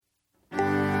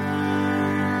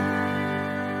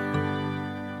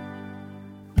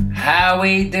How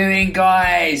we doing,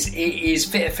 guys? It is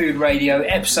Fitter Food Radio,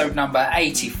 episode number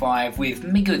 85, with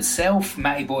me good self,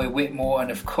 Matty Boy Whitmore,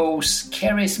 and of course,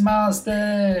 Keris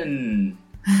Marsden.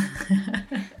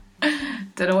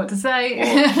 Don't know what to say.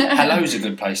 Well, hello's a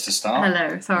good place to start.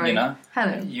 Hello, sorry. You know?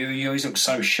 Hello. You always look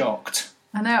so shocked.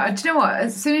 I know. Do you know what?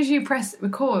 As soon as you press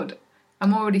record,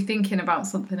 I'm already thinking about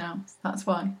something else. That's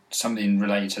why. Something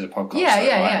related to the podcast.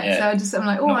 Yeah. So I'm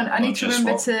like, I need to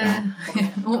remember to...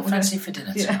 fancy for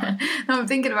dinner tonight. No, I'm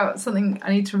thinking about something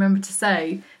I need to remember to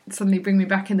say. Suddenly bring me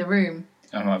back in the room.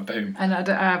 I'm like, boom. And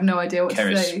I have no idea what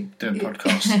to say. Doing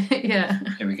podcast. Yeah.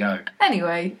 Here we go.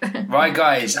 Anyway. Right,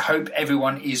 guys. Hope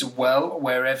everyone is well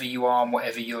wherever you are and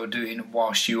whatever you're doing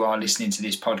whilst you are listening to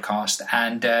this podcast.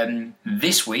 And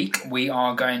this week we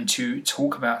are going to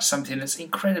talk about something that's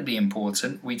incredibly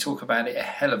important. We talk about it a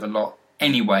hell of a lot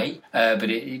anyway, but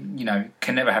it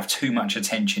can never have too much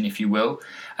attention, if you will.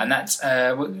 And that's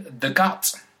the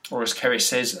gut, or as Keris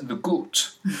says, the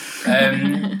gut.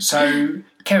 So,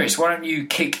 Keris, why don't you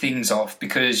kick things off?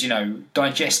 Because,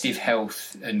 digestive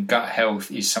health and gut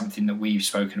health is something that we've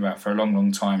spoken about for a long,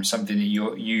 long time, something that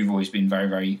you've always been very,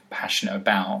 very passionate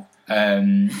about.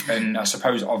 And I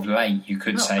suppose of late you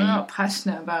could say... I'm not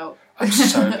passionate about... I'm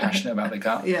so passionate about the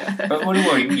gut. Yeah. But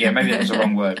maybe that was the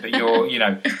wrong word. But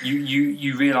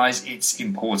you realise its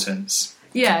importance.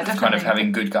 Yeah, definitely. Kind of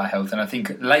having good gut health, and I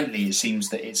think lately it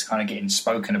seems that it's kind of getting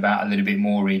spoken about a little bit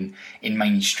more in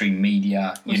mainstream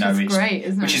media. Which is great,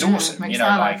 isn't it? Which is awesome. Makes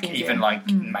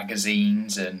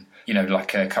Magazines and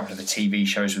like a couple of the TV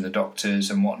shows with the doctors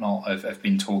and whatnot have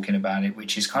been talking about it,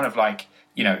 which is kind of like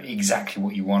exactly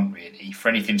what you want really for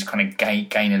anything to kind of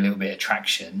gain a little bit of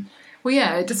traction. Well,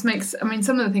 yeah, it just makes. I mean,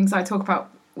 some of the things I talk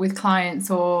about with clients,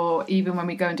 or even when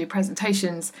we go and do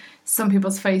presentations, some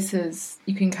people's faces,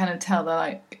 you can kind of tell they're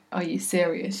like, are you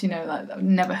serious? Like, I've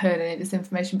never heard any of this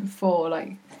information before, like,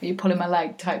 are you pulling my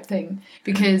leg type thing?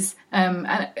 Because and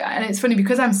it's funny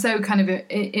because I'm so kind of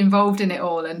involved in it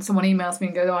all, and someone emails me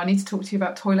and goes, I need to talk to you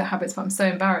about toilet habits, but I'm so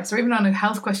embarrassed. Or even on a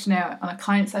health questionnaire on a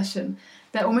client session,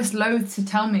 they're almost loath to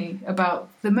tell me about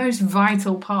the most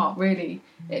vital part, really,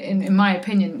 in my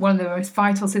opinion, one of the most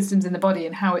vital systems in the body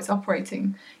and how it's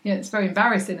operating. It's very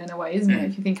embarrassing in a way, isn't it,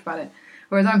 if you think about it?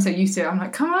 Whereas I'm so used to it, I'm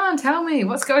like, come on, tell me,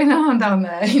 what's going on down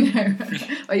there,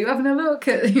 Are you having a look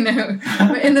at, in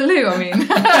the loo, I mean.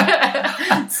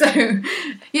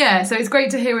 So it's great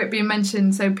to hear it being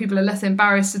mentioned so people are less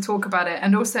embarrassed to talk about it,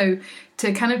 and also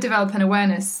to kind of develop an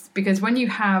awareness, because when you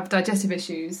have digestive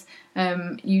issues,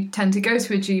 you tend to go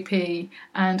to a GP,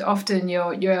 and often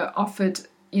you're offered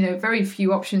very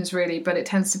few options really, but it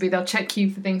tends to be they'll check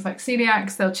you for things like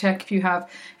celiacs, they'll check if you have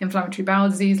inflammatory bowel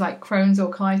disease like Crohn's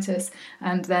or colitis,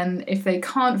 and then if they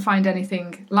can't find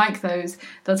anything like those,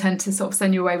 they'll tend to sort of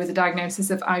send you away with a diagnosis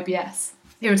of IBS,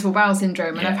 irritable bowel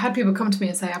syndrome. And I've had people come to me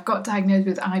and say, I've got diagnosed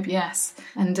with IBS,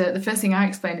 and the first thing I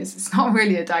explain is it's not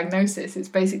really a diagnosis, it's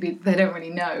basically they don't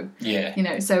really know.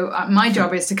 So my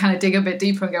job is to kind of dig a bit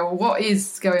deeper and go, well, what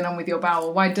is going on with your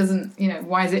bowel? Why is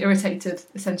it irritated,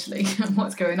 essentially?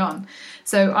 What's going on?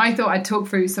 So I thought I'd talk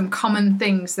through some common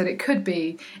things that it could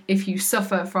be if you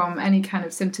suffer from any kind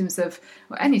of symptoms of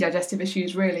any digestive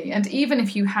issues, really. And even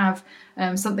if you have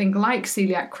something like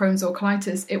celiac, Crohn's or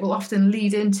colitis, it will often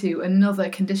lead into another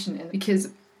condition, because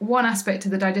one aspect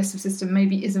of the digestive system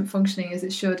maybe isn't functioning as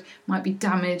it should, might be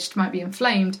damaged, might be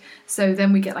inflamed, so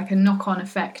then we get like a knock-on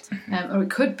effect. Or it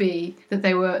could be that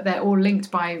they're all linked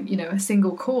by a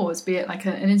single cause, be it like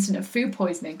an incident of food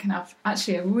poisoning can have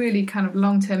actually a really kind of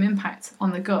long-term impact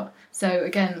on the gut. So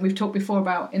again, we've talked before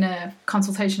about in a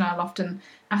consultation I'll often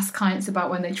ask clients about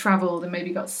when they travelled and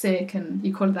maybe got sick, and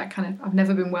you call it that kind of I've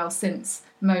never been well since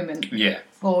moment. Yeah.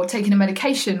 Or taking a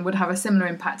medication would have a similar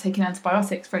impact, taking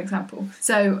antibiotics, for example.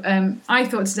 So I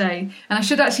thought today, and I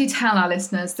should actually tell our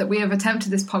listeners that we have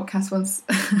attempted this podcast once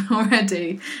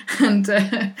already, and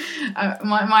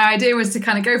my idea was to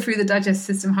kind of go through the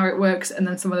digestive system, how it works, and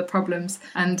then some of the problems.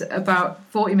 And about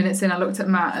 40 minutes in, I looked at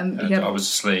Matt, and I was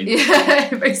asleep.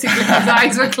 Yeah, basically his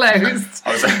eyes were closed.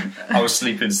 I was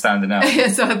sleeping standing up. Yeah,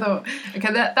 so I thought,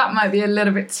 okay, that might be a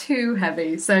little bit too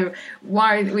heavy. So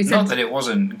why we said... Not that it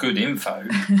wasn't good info.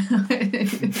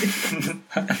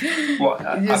 What?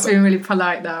 You're just being really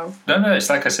polite now. No, it's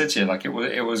like I said to you, like it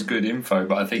was good info,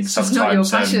 but I think it's sometimes... It's not your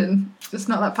passion. Just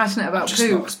not that passionate about poop. I'm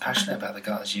just not as passionate about the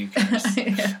gut as you guys.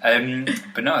 Yeah.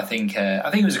 But no, I think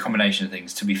it was a combination of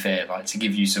things, to be fair, like to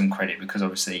give you some credit, because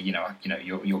obviously,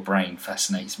 your brain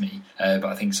fascinates me. But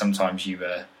I think sometimes you...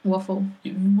 waffle.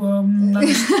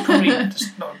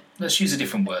 Let's use a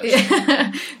different word.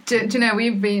 Yeah. Do you know,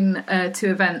 we've been to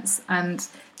events, and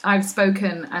I've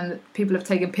spoken and people have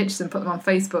taken pictures and put them on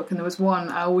Facebook, and there was one,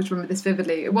 I always remember this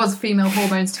vividly, it was female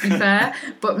hormones to be fair,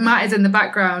 but Matt is in the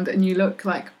background and you look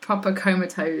like proper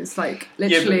comatose, like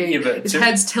literally his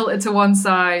head's tilted to one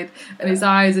side and his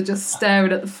eyes are just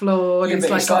staring at the floor, and he's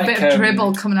like got a bit of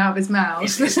dribble coming out of his mouth.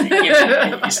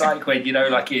 It's like when, you know,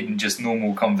 like in just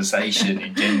normal conversation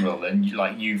in general, and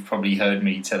you've probably heard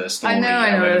me tell a story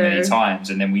however many times,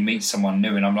 and then we meet someone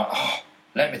new and I'm like, oh,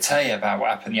 let me tell you about what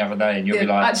happened the other day, and you'll be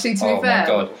like, actually, to be oh fair, my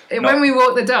God. When we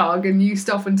walk the dog and you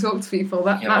stop and talk to people,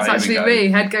 that's actually me.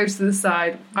 Head goes to the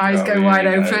side, eyes go wide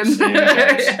open.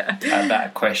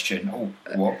 That question, oh,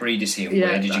 what breed is he, and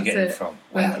where did you get it from?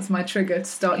 Well, that's my trigger to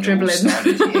start dribbling. But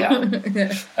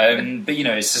you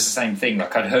know, it's just the same thing.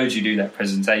 Like, I'd heard you do that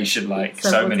presentation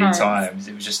so many times.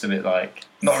 It was just a bit like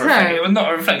not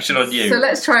a reflection on you. So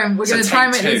let's try and we're going to try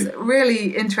and make this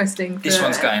really interesting. This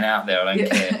one's going out there. I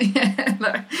don't care.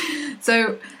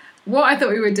 So what I thought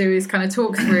we would do is kind of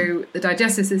talk through the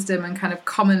digestive system and kind of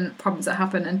common problems that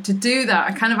happen. And to do that,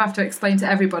 I kind of have to explain to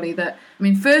everybody that, I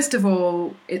mean, first of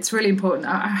all, it's really important.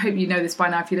 I hope you know this by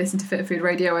now if you listen to Fit Food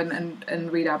Radio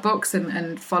and read our books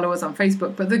and follow us on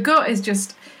Facebook. But the gut is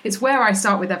just, it's where I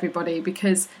start with everybody,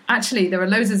 because actually there are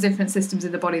loads of different systems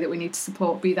in the body that we need to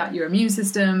support, be that your immune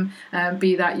system,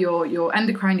 be that your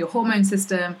endocrine, your hormone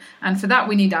system. And for that,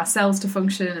 we need our cells to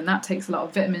function. And that takes a lot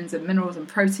of vitamins and minerals and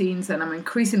proteins. And I'm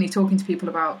increasingly talking to people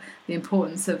about the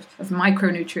importance of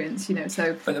micronutrients, you know.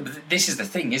 So, but this is the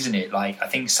thing, isn't it? Like, I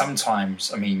think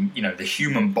sometimes, I mean, you know, the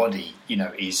human body, you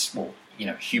know, is, well, you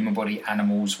know, human body,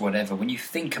 animals, whatever. When you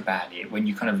think about it, when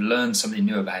you kind of learn something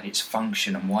new about its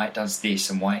function and why it does this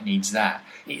and why it needs that,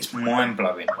 it's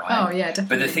mind-blowing, right? Oh, yeah,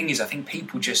 definitely. But the thing is, I think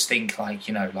people just think like,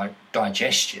 you know, like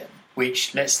digestion,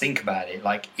 which, let's think about it,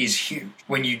 like, is huge.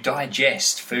 When you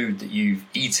digest food that you've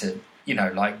eaten, you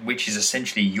know, like, which is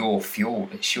essentially your fuel,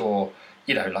 it's your,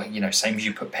 you know, like, you know, same as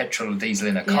you put petrol or diesel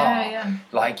in a car,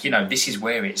 like, you know, this is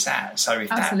where it's at. So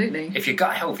if your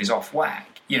gut health is off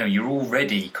whack, you know, you're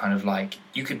already kind of like,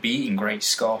 you could be eating great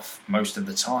scoff most of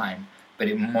the time, but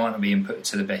it might not be put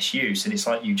to the best use. And it's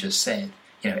like you just said,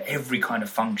 you know, every kind of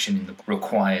function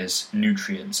requires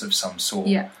nutrients of some sort.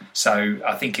 Yeah. So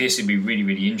I think this would be really,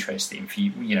 really interesting for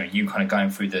you, you know, you kind of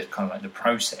going through the kind of like the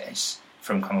process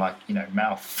from kind of like, you know,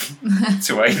 mouth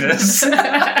to anus.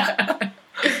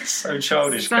 So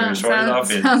childish,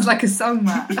 sounds like a song,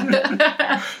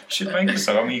 Matt. Should make a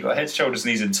song. I mean, you've got head, shoulders,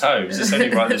 knees and toes. It's only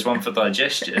right there's one for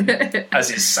digestion, as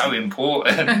it's so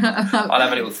important. I'll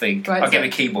have a little think. Right, I'll get the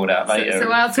keyboard out later.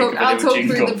 So I'll talk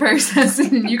through the process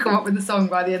and you come up with the song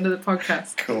by the end of the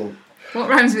podcast. Cool. What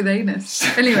rhymes with anus?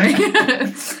 Anyway,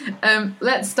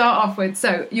 let's start off with,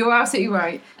 so you're absolutely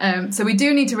right. So we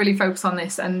do need to really focus on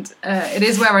this, and it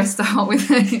is where I start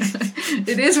with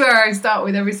it is where I start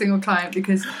with every single client,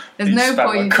 because there's no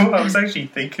point. I was actually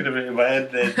thinking of it in my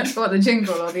head then. What, the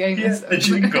jingle or the anus? Yeah, the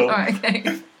jingle. Right,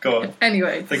 okay. Go on.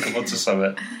 Anyway. Think of what to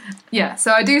summit. Yeah,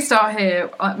 so I do start here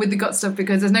with the gut stuff,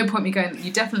 because there's no point me going,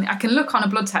 I can look on a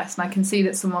blood test and I can see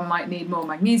that someone might need more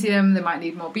magnesium, they might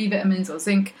need more B vitamins or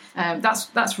zinc.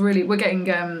 That's really, we're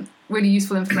getting really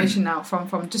useful information now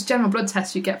from just general blood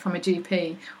tests you get from a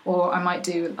GP, or I might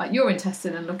do like urine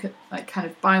testing and look at like kind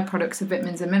of byproducts of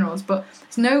vitamins and minerals, but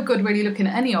it's no good really looking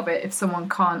at any of it if someone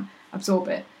can't absorb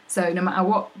it. So no matter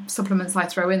what supplements I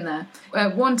throw in there.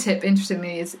 One tip,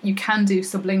 interestingly, is you can do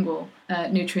sublingual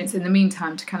nutrients in the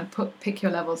meantime to kind of pick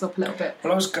your levels up a little bit.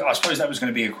 Well, I suppose that was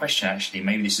going to be a question, actually.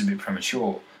 Maybe this is a bit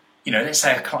premature. You know, let's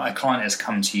say a client has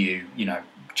come to you, you know,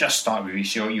 just start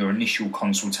with your initial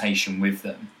consultation with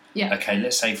them. Yeah. Okay,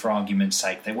 let's say for argument's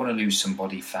sake, they want to lose some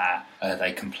body fat.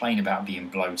 They complain about being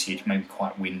bloated, maybe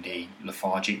quite windy,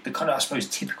 lethargic, the kind of, I suppose,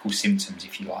 typical symptoms,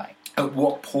 if you like. At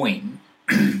what point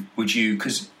would you,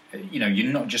 because, you know,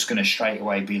 you're not just going to straight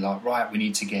away be like, right, we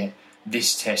need to get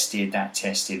this tested, that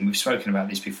tested. And we've spoken about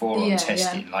this before on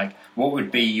testing. Yeah. Like, what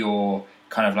would be your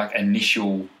kind of like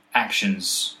initial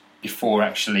actions before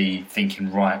actually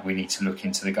thinking, right, we need to look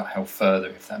into the gut health further,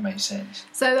 if that makes sense?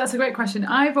 So that's a great question.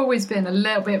 I've always been a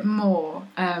little bit more,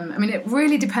 I mean, it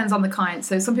really depends on the client.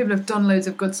 So some people have done loads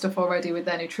of good stuff already with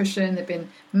their nutrition. They've been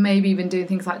maybe even doing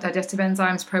things like digestive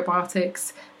enzymes,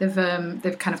 probiotics.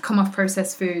 They've kind of come off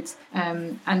processed foods.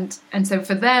 And so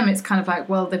for them, it's kind of like,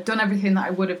 well, they've done everything that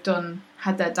I would have done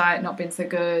had their diet not been so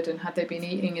good and had they been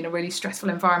eating in a really stressful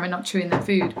environment, not chewing their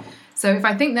food. So if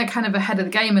I think they're kind of ahead of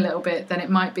the game a little bit, then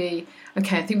it might be,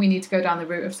 okay, I think we need to go down the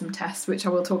route of some tests, which I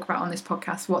will talk about on this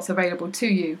podcast, what's available to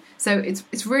you. So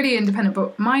it's really independent,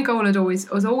 but my goal has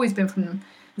always been from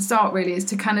the start, really, is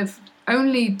to kind of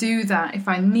only do that if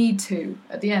I need to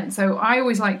at the end. So I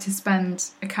always like to spend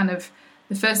a kind of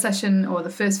the first session or the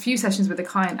first few sessions with the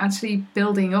client actually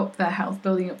building up their health,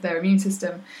 building up their immune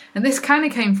system. And this kind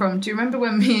of came from, do you remember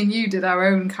when me and you did our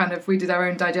own we did our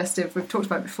own digestive, we've talked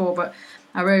about it before, but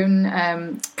our own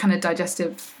kind of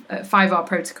digestive 5R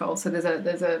protocol. So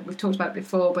we've talked about it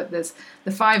before, but there's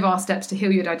the 5R steps to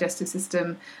heal your digestive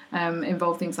system,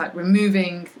 involve things like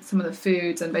removing some of the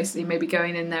foods and basically maybe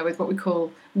going in there with what we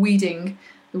call weeding.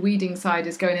 The weeding side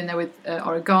is going in there with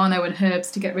oregano and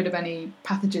herbs to get rid of any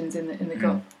pathogens in the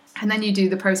gut. And then you do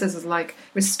the processes like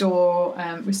restore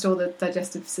the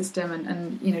digestive system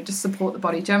and just support the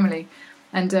body generally.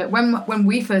 And when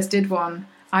we first did one,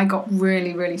 I got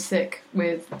really, really sick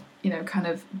with, kind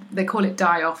of, they call it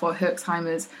die-off or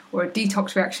Herxheimer's or a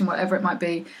detox reaction, whatever it might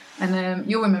be. And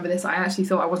you'll remember this, I actually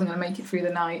thought I wasn't going to make it through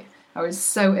the night. I was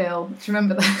so ill. Do you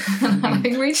remember that?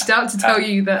 I reached out to tell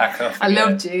you that I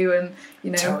loved you and,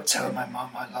 Tell my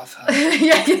mum I love her.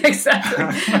 yeah, exactly.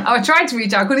 I tried to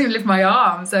reach out. I couldn't even lift my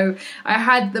arm. So I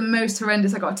had the most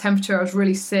horrendous, I got a temperature. I was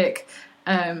really sick.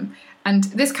 And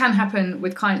this can happen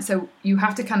with clients, so you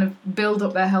have to kind of build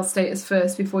up their health status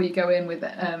first before you go in with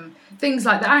things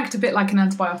like that. Act a bit like an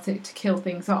antibiotic to kill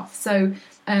things off. So,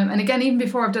 and again, even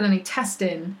before I've done any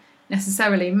testing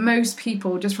necessarily, most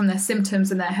people, just from their symptoms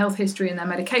and their health history and their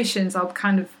medications, I'll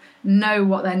kind of know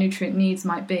what their nutrient needs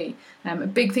might be. A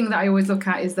big thing that I always look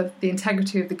at is the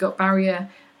integrity of the gut barrier.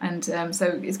 And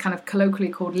so it's kind of colloquially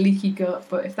called leaky gut.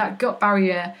 But if that gut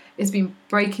barrier is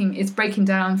breaking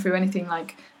down through anything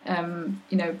like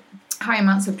high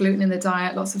amounts of gluten in the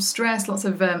diet, lots of stress, lots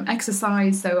of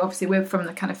exercise. So obviously we're from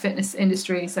the kind of fitness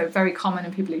industry, so very common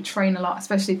in people who train a lot,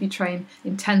 especially if you train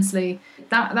intensely.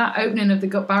 That opening of the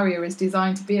gut barrier is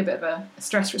designed to be a bit of a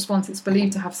stress response. It's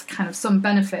believed to have kind of some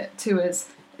benefit to us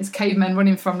as cavemen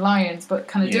running from lions, but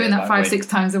kind of doing that 5-6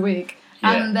 times a week.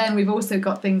 Yeah. And then we've also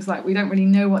got things like, we don't really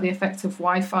know what the effects of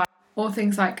Wi-Fi or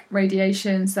things like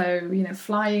radiation, so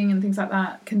flying and things like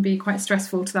that can be quite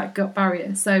stressful to that gut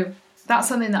barrier. So that's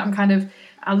something that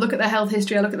I look at their health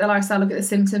history, I look at their lifestyle, look at the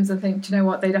symptoms and think, do you know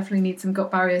what, they definitely need some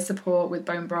gut barrier support with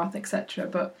bone broth, etc.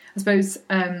 But I suppose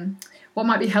what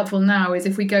might be helpful now is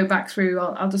if we go back through,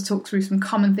 I'll just talk through some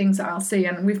common things that I'll see,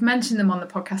 and we've mentioned them on the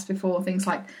podcast before, things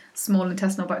like small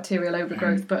intestinal bacterial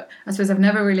overgrowth, but I suppose I've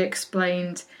never really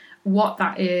explained what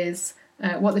that is,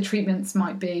 what the treatments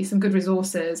might be, some good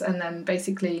resources, and then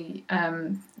basically,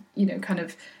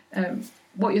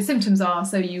 what your symptoms are,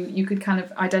 so you could kind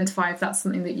of identify if that's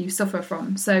something that you suffer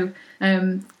from. So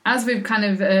as we've kind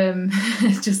of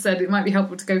just said, it might be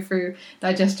helpful to go through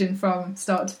digestion from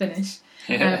start to finish.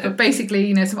 But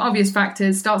basically, some obvious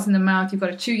factors. Starts in the mouth, you've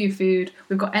got to chew your food.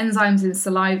 We've got enzymes in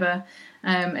saliva,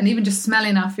 and even just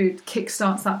smelling our food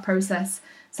kickstarts that process.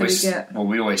 So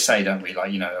we always say, don't we,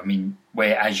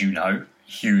 we're, as you know,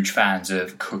 huge fans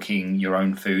of cooking your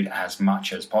own food as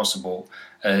much as possible.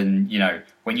 And,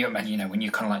 when you're kind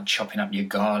of like chopping up your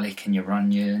garlic and your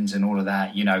onions and all of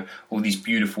that, all these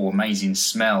beautiful, amazing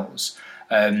smells,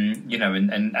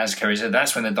 and as Kerry said,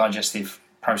 that's when the digestive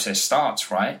process starts,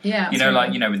 right? Yeah.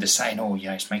 With the saying,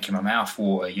 it's making my mouth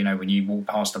water, when you walk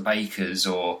past a baker's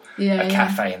or a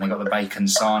cafe and they got the bacon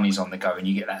sarnies on the go and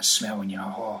you get that smell and you're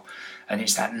like, oh, and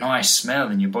it's that nice smell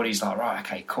and your body's like, right,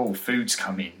 okay, cool, food's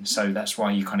coming. So that's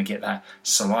why you kind of get that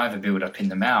saliva build up in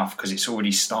the mouth, because it's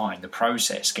already starting the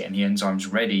process, getting the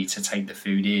enzymes ready to take the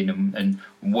food in and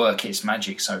work its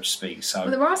magic, so to speak. So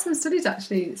there are some studies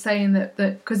actually saying that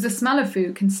because the smell of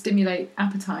food can stimulate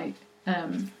appetite,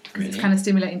 really? It's kind of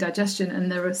stimulating digestion. And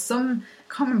there are some,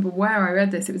 I can't remember where I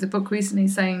read this, it was a book recently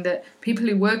saying that people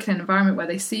who work in an environment where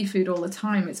they see food all the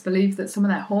time, it's believed that some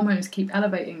of their hormones keep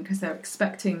elevating because they're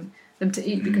expecting them to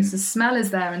eat, because the smell is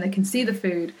there and they can see the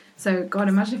food. So God,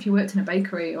 imagine if you worked in a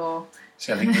bakery or...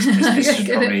 See, I think this is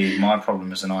probably my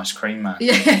problem as an ice cream man.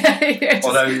 Yeah,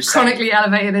 although chronically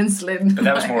elevated insulin. But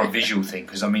that was more a visual thing,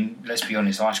 because let's be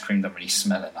honest, ice cream doesn't really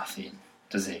smell of nothing,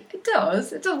 does it? It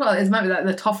does. Well, it's maybe like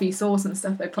the toffee sauce and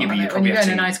stuff they put on it when you go in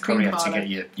an ice cream parlour. You probably have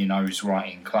to get your nose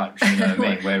right in close, you know what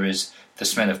I mean? Whereas the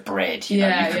smell of bread, you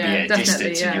could be at a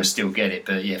distance and you'll still get it.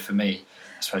 But for me,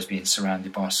 I suppose being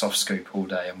surrounded by a soft scoop all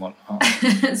day and whatnot.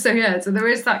 So there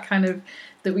is that kind of,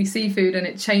 that we see food and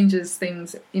it changes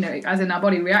things, as in our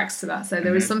body reacts to that. So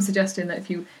there is some suggestion that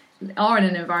if you are in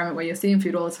an environment where you're seeing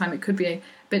food all the time, it could be a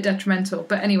bit detrimental.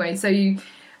 But anyway, so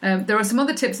there are some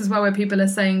other tips as well where people are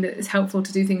saying that it's helpful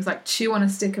to do things like chew on a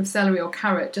stick of celery or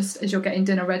carrot just as you're getting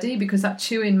dinner ready, because that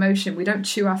chewing motion, we don't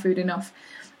chew our food enough.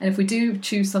 And if we do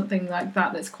choose something like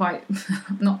that that's quite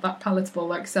not that palatable,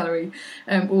 like celery,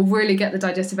 we'll really get the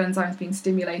digestive enzymes being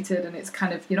stimulated, and it's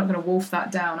kind of, you're not going to wolf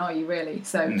that down, are you really?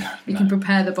 So you can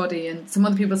prepare the body. And some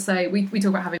other people say, we talk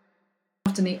about having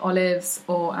often eat olives,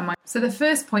 or am I... So the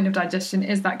first point of digestion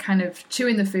is that kind of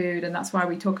chewing the food, and that's why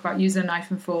we talk about using a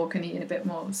knife and fork and eating a bit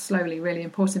more slowly, really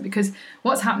important, because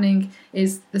what's happening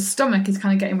is the stomach is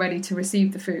kind of getting ready to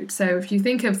receive the food. So if you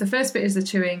think of the first bit is the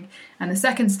chewing, and the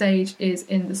second stage is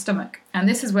in the stomach. And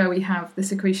this is where we have the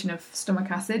secretion of stomach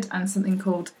acid and something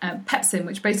called pepsin,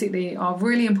 which basically are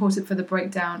really important for the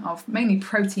breakdown of mainly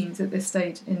proteins at this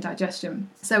stage in digestion.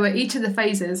 So at each of the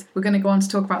phases, we're going to go on to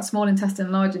talk about small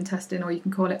intestine, large intestine, or you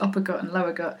can call it upper gut and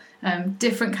lower gut.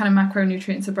 Different kind of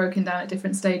macronutrients are broken down at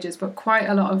different stages, but quite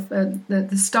a lot of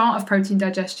the start of protein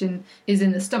digestion is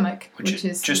in the stomach, which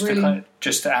is just really...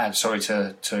 Just to add, sorry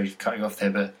to cut you off there,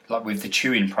 but like with the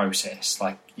chewing process,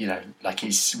 like, you know, like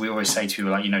we always say to people,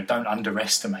 like, you know, don't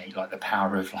underestimate like the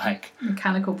power of like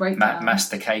mechanical breakdown,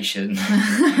 mastication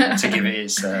to give it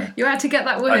its. You had to get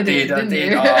that word in. I did.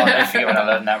 You? Oh, I think when I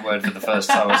learned that word for the first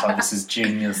time, I was like, this is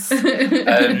genius.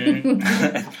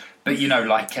 But you know,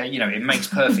 like you know, it makes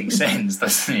perfect sense,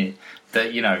 doesn't it?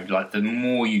 That, you know, like the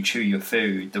more you chew your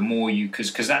food, the more you,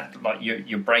 because that, like,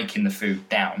 you're breaking the food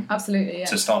down. Absolutely, yeah.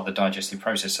 To start the digestive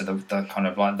process. So the kind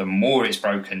of like the more it's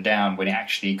broken down, when it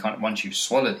actually kind of, once you've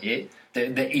swallowed it,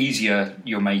 the easier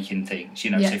you're making things,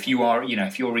 you know. Yeah. So if you are, you know,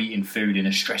 if you're eating food in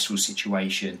a stressful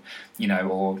situation, you know,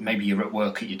 or maybe you're at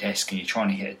work at your desk and you're trying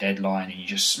to hit a deadline and you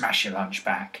just smash your lunch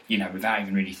back, you know, without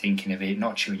even really thinking of it,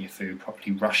 not chewing your food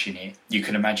properly, rushing it, you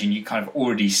can imagine you kind of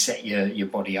already set your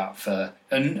body up for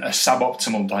a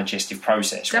suboptimal digestive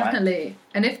process, right? Definitely.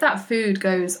 And if that food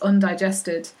goes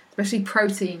undigested, especially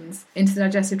proteins, into the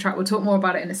digestive tract, we'll talk more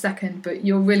about it in a second, but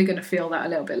you're really going to feel that a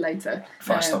little bit later.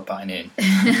 If I stop butting in,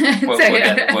 we'll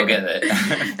get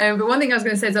there. But one thing I was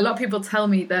going to say is a lot of people tell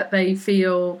me that they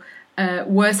feel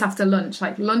worse after lunch.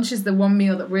 Like, lunch is the one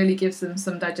meal that really gives them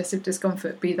some digestive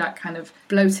discomfort, be that kind of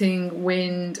bloating,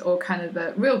 wind, or kind of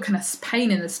a real kind of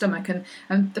pain in the stomach.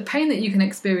 And the pain that you can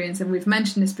experience, and we've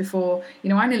mentioned this before,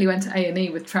 you know, I nearly went to A&E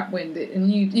with trap wind,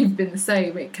 and you've been the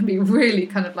same. It can be really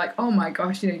kind of like, oh my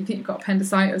gosh, you know, you think you've got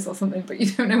appendicitis or something, but you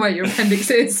don't know where your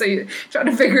appendix is, so you're trying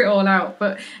to figure it all out.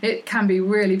 But it can be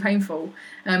really painful.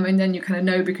 And then you kind of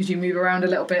know because you move around a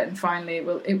little bit, and finally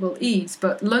it will ease.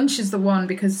 But lunch is the one,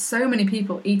 because so many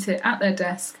people eat it at their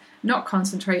desk, not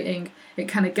concentrating. It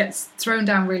kind of gets thrown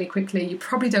down really quickly. You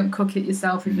probably don't cook it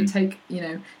yourself if you take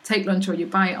lunch, or you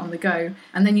buy it on the go,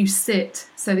 and then you sit.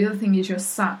 So the other thing is you're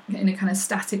sat in a kind of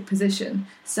static position.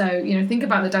 So, you know, think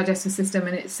about the digestive system,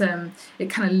 and it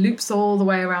kind of loops all the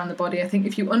way around the body. I think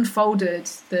if you unfolded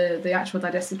the actual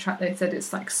digestive tract, they said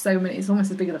it's like it's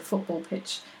almost as big as a football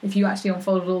pitch. If you actually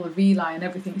unfolded all the villi and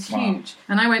everything, it's huge.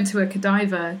 And I went to a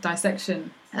cadaver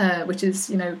dissection, which is,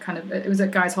 you know, kind of, it was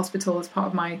at Guy's Hospital as part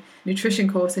of my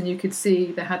nutrition course, and you could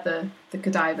see they had the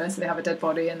cadaver, so they have a dead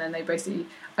body, and then they basically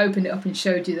opened it up and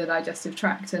showed you the digestive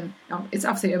tract, and it's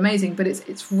absolutely amazing. But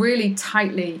it's really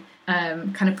tightly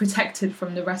kind of protected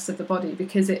from the rest of the body,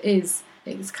 because it's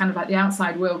kind of like the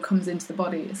outside world comes into the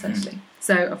body essentially.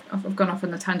 So I've gone off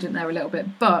on a tangent there a little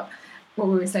bit, but what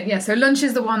were we saying? Yeah, so lunch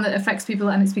is the one that affects people,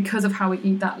 and it's because of how we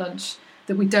eat that lunch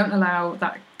that we don't allow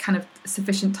that kind of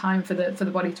sufficient time for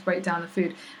the body to break down the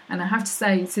food. And I have to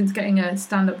say, since getting a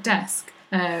stand-up desk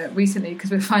recently, because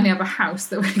we finally have a house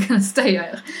that we're going to stay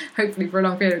at, hopefully for a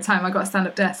long period of time, I got a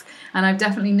stand-up desk, and I've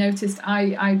definitely noticed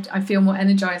I feel more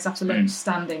energised after lunch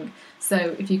standing. So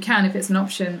if you can, if it's an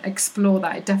option, explore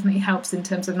that. It definitely helps in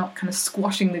terms of not kind of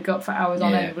squashing the gut for hours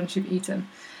on end once you've eaten.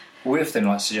 We often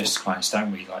like suggest to clients,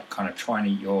 don't we, like kind of try and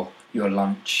eat your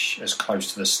lunch as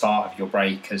close to the start of your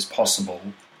break as possible,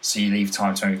 so you leave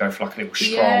time to maybe go for like a little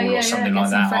stroll or something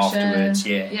like that afterwards.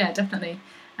 Yeah, definitely.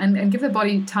 And give the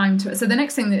body time to... So the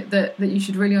next thing that you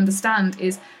should really understand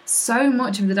is so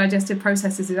much of the digestive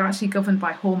processes is actually governed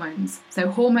by hormones.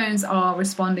 So hormones are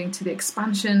responding to the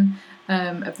expansion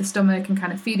of the stomach and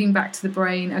kind of feeding back to the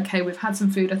brain. Okay, we've had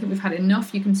some food, I think we've had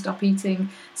enough, you can stop eating.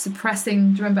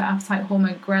 Suppressing, do you remember appetite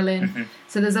hormone ghrelin? Mm-hmm.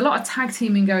 So there's a lot of tag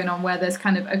teaming going on, where there's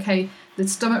kind of, okay, the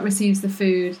stomach receives the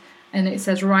food and it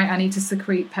says, right, I need to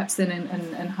secrete pepsin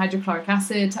and hydrochloric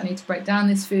acid, I need to break down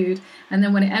this food. And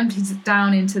then when it empties it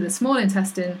down into the small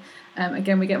intestine,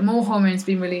 again, we get more hormones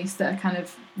being released that are kind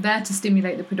of there to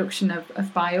stimulate the production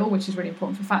of bile, which is really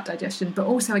important for fat digestion, but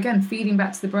also, again, feeding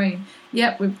back to the brain.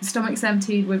 Yep, the stomach's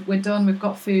emptied, we're done, we've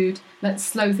got food, let's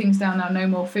slow things down now, no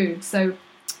more food. So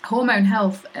hormone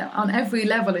health on every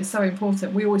level is so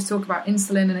important. We always talk about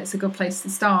insulin, and it's a good place to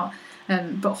start.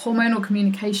 But hormonal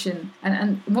communication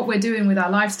and what we're doing with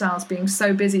our lifestyles, being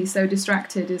so busy, so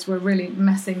distracted, is we're really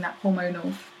messing that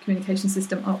hormonal communication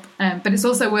system up. But it's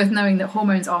also worth knowing that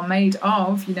hormones are made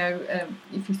of,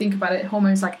 if you think about it,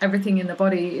 hormones, like everything in the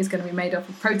body, is going to be made up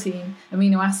of protein,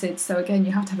 amino acids. So again,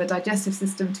 you have to have a digestive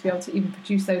system to be able to even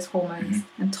produce those hormones,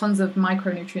 and tons of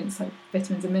micronutrients like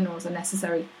vitamins and minerals are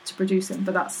necessary to produce them.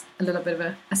 But that's a little bit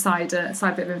of a side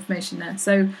bit of information there.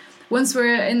 So once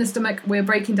we're in the stomach, we're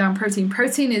breaking down protein.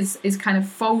 Protein is kind of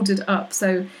folded up,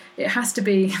 so it has to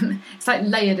be, it's like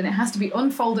layered, and it has to be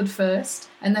unfolded first,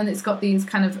 and then it's got these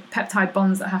kind of peptide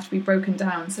bonds that have to be broken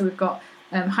down. So we've got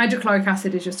hydrochloric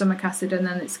acid is your stomach acid, and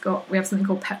then we have something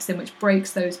called pepsin, which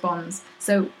breaks those bonds.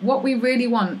 So what we really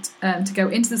want to go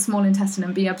into the small intestine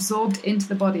and be absorbed into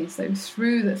the body, so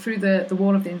through the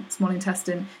wall of the small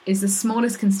intestine, is the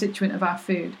smallest constituent of our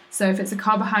food. So if it's a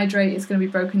carbohydrate, it's going to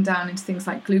be broken down into things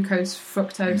like glucose,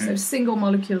 fructose, so single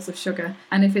molecules of sugar.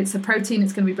 And if it's a protein,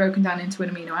 it's going to be broken down into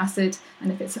an amino acid.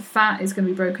 And if it's a fat, it's going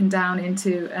to be broken down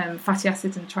into fatty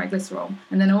acids and triglycerol.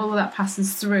 And then all of that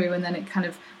passes through, and then it kind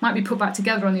of might be put back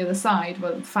together on the other side.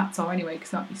 Well, fats are anyway,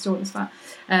 because that might be stored as fat.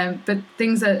 But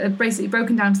things are basically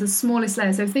broken down to the smallest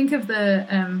layer. So think of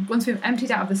once we've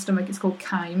emptied out of the stomach, it's called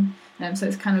chyme. So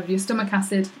it's kind of your stomach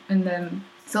acid, and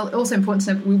it's also important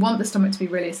to know we want the stomach to be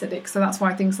really acidic. So that's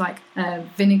why things like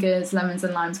vinegars, lemons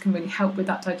and limes can really help with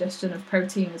that digestion of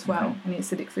protein as well, any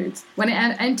acidic foods. When it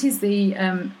empties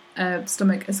the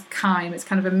stomach as chyme, it's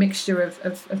kind of a mixture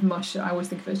of mush. I always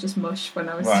think of it as just mush when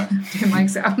I was doing my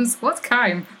exams. What's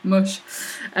chyme? Mush.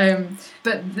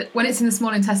 But when it's in the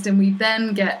small intestine, we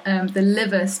then get the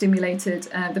liver stimulated.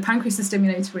 The pancreas is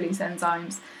stimulated to release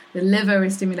enzymes. The liver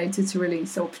is stimulated to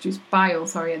release or produce bile,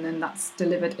 and then that's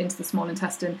delivered into the small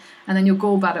intestine. And then your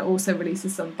gallbladder also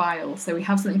releases some bile. So we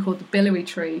have something called the biliary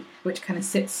tree, which kind of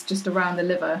sits just around the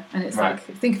liver. And it's like,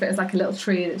 think of it as like a little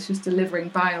tree that's just delivering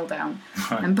bile down.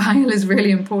 And bile is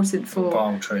really important for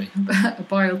a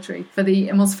bile tree for the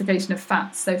emulsification of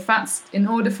fats. So fats, in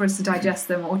order for us to digest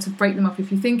them or to break them up, if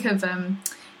you think of,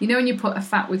 when you put a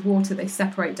fat with water, they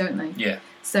separate, don't they? Yeah.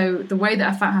 So the way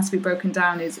that a fat has to be broken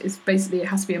down is basically it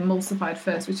has to be emulsified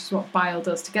first, which is what bile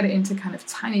does, to get it into kind of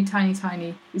tiny,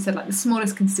 you said like the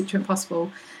smallest constituent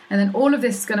possible. And then all of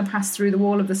this is going to pass through the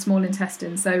wall of the small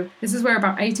intestine. So this is where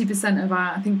about 80% of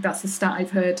I think that's the stat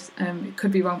I've heard, it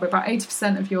could be wrong, but about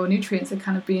 80% of your nutrients are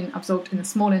kind of being absorbed in the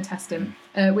small intestine,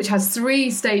 which has 3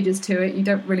 stages to it. You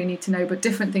don't really need to know, but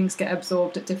different things get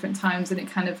absorbed at different times, and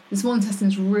the small intestine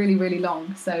is really, really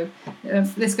long. So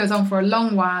this goes on for a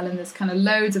long while, and there's kind of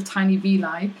loads of tiny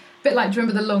villi. A bit like, do you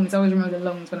remember the lungs? I always remember the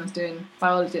lungs when I was doing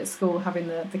biology at school, having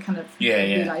the kind of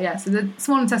villi. Yeah. So the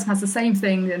small intestine has the same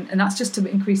thing, and that's just to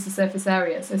increase the surface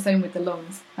area. So same with the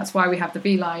lungs. That's why we have the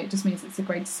villi. It just means it's a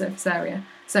greater surface area.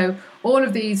 So all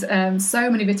of these, so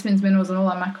many vitamins, minerals, and all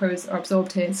our macros are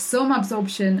absorbed here. Some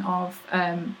absorption of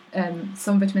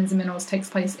some vitamins and minerals takes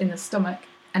place in the stomach.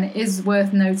 And it is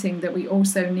worth noting that we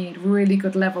also need really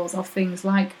good levels of things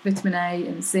like vitamin A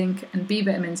and zinc and B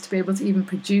vitamins to be able to even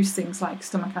produce things like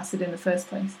stomach acid in the first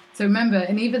place. So remember,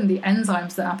 and even the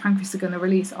enzymes that our pancreas are going to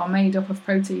release are made up of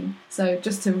protein. So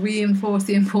just to reinforce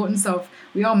the importance of,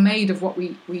 we are made of what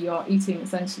we are eating,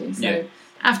 essentially. So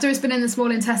after it's been in the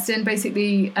small intestine,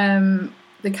 basically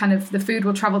the food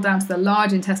will travel down to the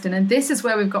large intestine, and this is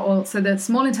where we've got so the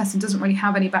small intestine doesn't really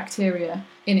have any bacteria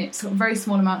in it, so a very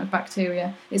small amount of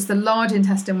bacteria. It's the large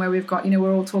intestine where we've got,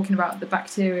 we're all talking about the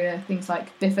bacteria, things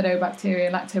like bifidobacteria,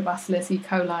 lactobacillus, E.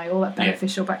 coli, all that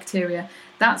beneficial bacteria.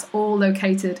 That's all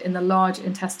located in the large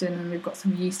intestine, and we've got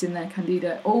some yeast in there,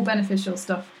 candida, all beneficial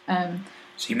stuff.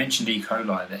 So you mentioned E.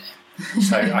 coli there.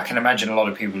 So I can imagine a lot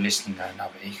of people listening going, no,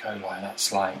 but E. coli,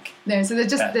 that's like... No, so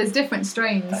there's different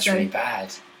strains. That's really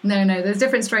bad. No, there's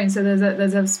different strains. So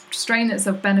there's a strain that's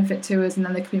of benefit to us, and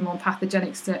then there can be more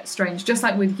pathogenic strains. Just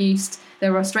like with yeast,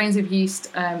 there are strains of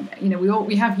yeast.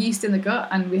 We have yeast in the gut,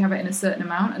 and we have it in a certain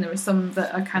amount, and there are some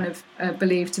that are kind of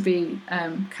believed to be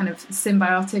kind of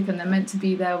symbiotic, and they're meant to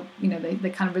be there. They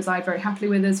kind of reside very happily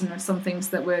with us, and there are some things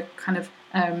that we're kind of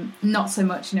not so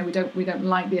much. We don't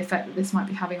like the effect that this might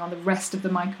be having on the rest of the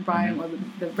microbiome or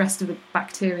the rest of the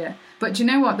bacteria. But do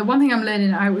you know what? The one thing I'm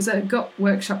learning, I was at a gut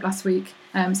workshop last week.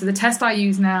 So the test I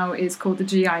use now is called the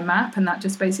GI map, and that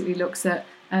just basically looks at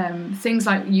things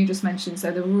like you just mentioned.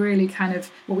 So the really kind of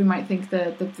what we might think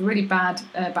the really bad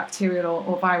bacterial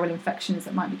or viral infections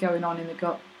that might be going on in the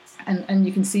gut. And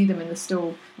you can see them in the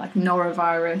stool, like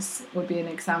norovirus would be an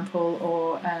example,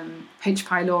 or H.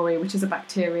 pylori, which is a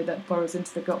bacteria that burrows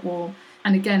into the gut wall,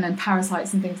 and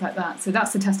parasites and things like that. So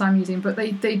that's the test I'm using. But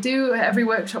they do, at every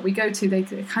workshop we go to, they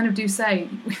kind of do say,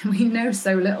 we know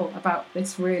so little about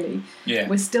this, really. Yeah.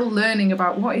 We're still learning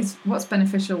about what's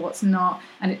beneficial, what's not,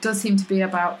 and it does seem to be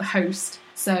about the host.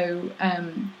 So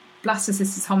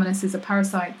Blastocystis hominis is a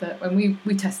parasite that when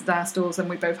we tested our stools, and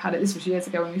we both had it, this was years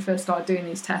ago when we first started doing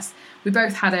these tests, we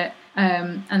both had it,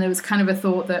 and there was kind of a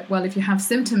thought that, well, if you have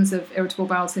symptoms of irritable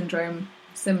bowel syndrome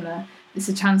similar, it's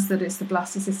a chance that it's the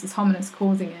Blastocystis hominis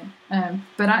causing it.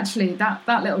 But actually that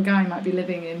little guy might be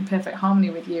living in perfect harmony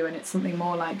with you, and it's something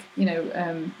more like,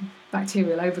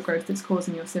 bacterial overgrowth that's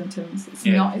causing your symptoms.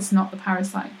 It's not the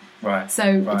parasite. Right.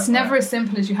 So it's never as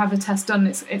simple as you have a test done.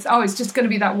 It's just going to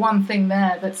be that one thing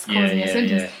there that's causing your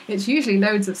symptoms. Yeah. It's usually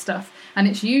loads of stuff, and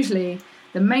it's usually,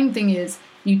 the main thing is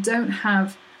you don't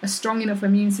have a strong enough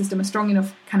immune system, a strong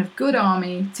enough kind of good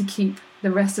army to keep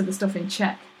the rest of the stuff in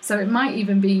check. So it might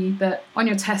even be that on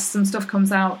your test some stuff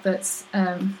comes out that's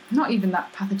not even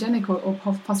that pathogenic or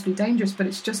possibly dangerous, but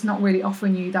it's just not really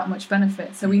offering you that much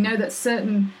benefit. So we know that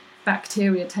certain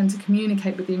bacteria tend to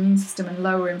communicate with the immune system and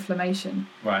lower inflammation.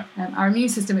 Right. Our immune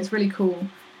system is really cool,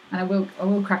 and I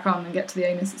will crack on and get to the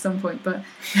anus at some point, but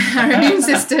our immune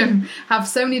system have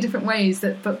so many different ways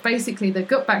but basically the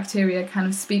gut bacteria kind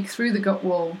of speak through the gut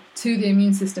wall to the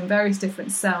immune system, various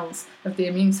different cells of the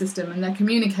immune system, and they're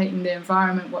communicating the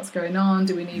environment, what's going on,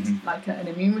 do we need an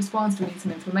immune response, do we need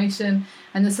some inflammation,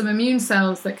 and there's some immune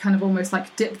cells that kind of almost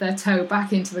like dip their toe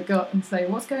back into the gut and say,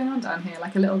 what's going on down here,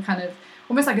 like a little kind of,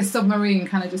 almost like a submarine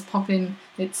kind of just pop in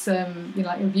its,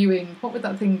 like a viewing, what would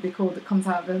that thing be called that comes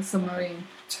out of a submarine?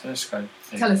 Telescope,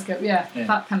 yeah,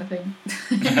 that kind of thing.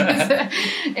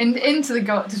 into the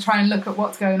gut to try and look at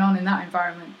what's going on in that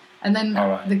environment. And then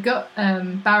the gut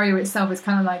barrier itself is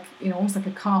kind of like, almost like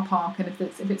a car park, and if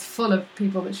it's full of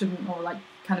people that shouldn't, or like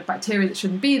kind of bacteria that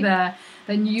shouldn't be there,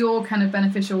 then your kind of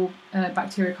beneficial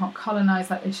bacteria can't colonize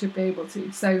like they should be able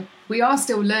to. So we are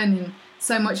still learning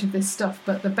so much of this stuff,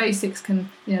 but the basics can,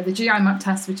 the GI map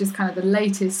test, which is kind of the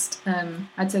latest,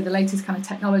 I'd say the latest kind of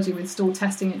technology with stool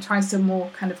testing, it tries to more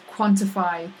kind of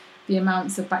quantify the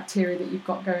amounts of bacteria that you've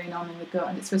got going on in the gut,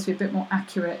 and it's supposed to be a bit more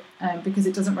accurate because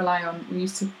it doesn't rely on, we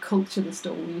used to culture the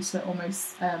stool, we used to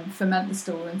almost ferment the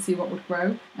stool and see what would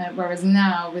grow, whereas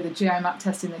now with the GI map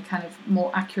testing they're kind of more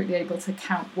accurately able to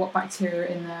count what bacteria are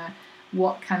in there,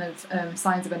 what kind of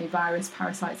signs of any virus,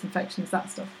 parasites, infections, that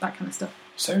kind of stuff.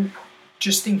 So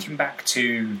just thinking back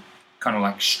to kind of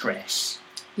like stress,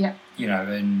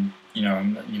 and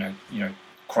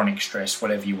chronic stress,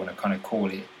 whatever you want to kind of call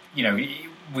it.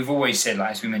 We've always said,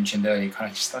 like as we mentioned earlier, kind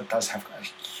of just that does have a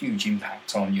huge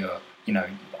impact on your,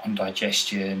 on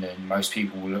digestion, and most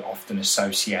people will often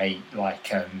associate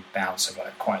like bouts of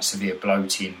like quite severe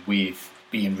bloating with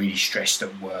being really stressed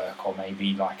at work, or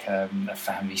maybe like a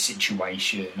family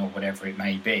situation or whatever it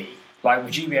may be. Like,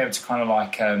 would you be able to kind of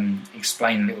like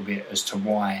explain a little bit as to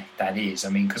why that is? I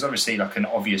mean, because obviously like an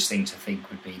obvious thing to think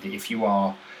would be that if you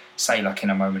are, say, like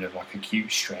in a moment of like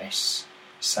acute stress,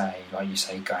 say, like you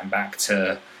say, going back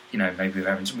to, maybe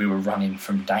we were running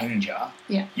from danger,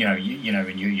 and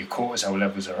your cortisol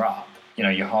levels are up,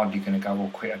 you're hardly going to go, well,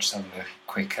 quick, I just have a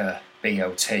quick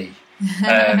BLT.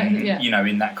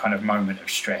 In that kind of moment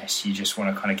of stress, you just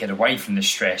want to kind of get away from the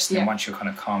stress, and then once you're kind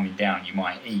of calming down, you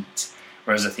might eat.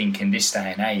 Whereas I think in this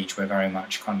day and age, we're very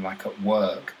much kind of like at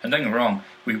work. And don't get me wrong,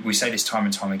 we say this time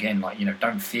and time again, like,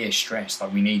 don't fear stress.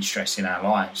 Like, we need stress in our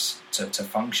lives to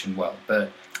function well.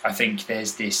 But I think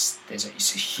it's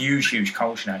a huge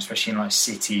culture now, especially in like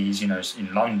cities,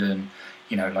 in London,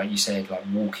 like you said, like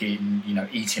walking,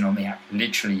 eating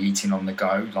literally eating on the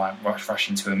go, like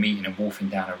rushing to a meeting and wolfing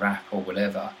down a wrap or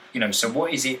whatever. So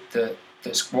what is it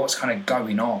what's kind of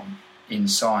going on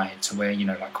inside to where,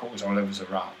 like cortisol levels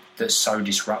are up, that's so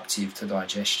disruptive to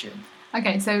digestion?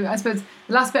 Okay, so I suppose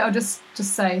the last bit I'll just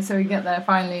say, so we get there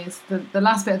finally, is the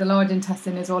last bit of the large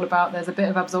intestine is all about, there's a bit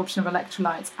of absorption of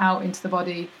electrolytes out into the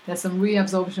body, there's some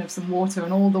reabsorption of some water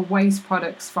and all the waste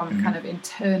products from kind of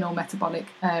internal metabolic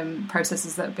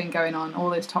processes that have been going on, all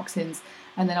those toxins,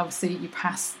 and then obviously you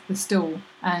pass the stool.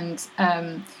 And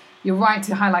you're right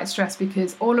to highlight stress,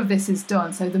 because all of this is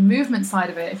done. So the movement side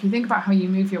of it, if you think about how you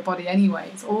move your body anyway,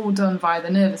 it's all done via the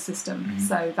nervous system.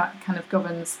 So that kind of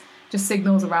governs just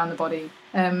signals around the body.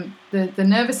 The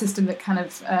nervous system that kind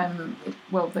of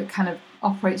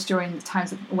operates during the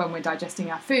times of when we're digesting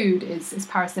our food is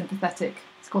parasympathetic.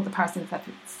 It's called the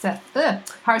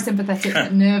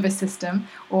parasympathetic nervous system,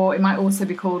 or it might also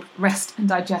be called rest and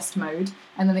digest mode.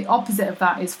 And then the opposite of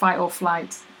that is fight or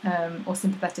flight, or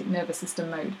sympathetic nervous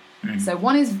system mode. So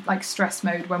one is like stress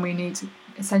mode, when we need to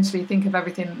essentially think of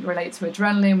everything related to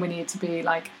adrenaline. We need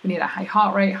a high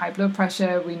heart rate, high blood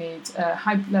pressure. We need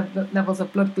high levels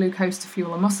of blood glucose to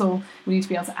fuel the muscle. We need to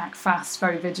be able to act fast,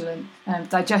 very vigilant.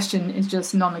 Digestion is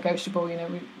just non-negotiable. We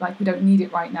don't need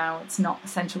it right now. It's not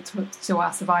essential to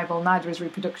our survival. Neither is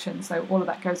reproduction. So all of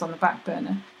that goes on the back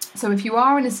burner. So if you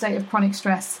are in a state of chronic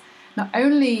stress, not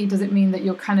only does it mean that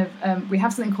you're kind of, we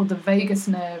have something called the vagus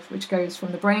nerve, which goes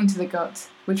from the brain to the gut,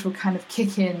 which will kind of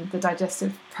kick in the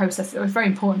digestive process. It was very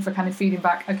important for kind of feeding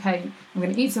back, okay, I'm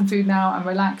going to eat some food now, I'm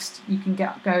relaxed, you can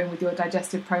get going with your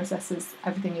digestive processes,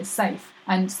 everything is safe.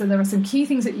 And so there are some key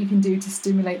things that you can do to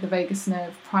stimulate the vagus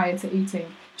nerve prior to eating.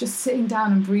 Just sitting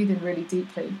down and breathing really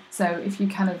deeply. So if you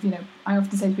kind of, I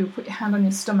often say to people, put your hand on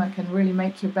your stomach and really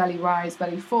make your belly rise,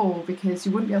 belly fall, because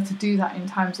you wouldn't be able to do that in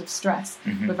times of stress.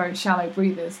 We're very shallow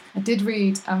breathers. I did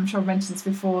read, I'm sure I've mentioned this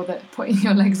before, that putting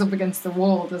your legs up against the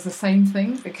wall does the same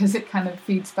thing, because it kind of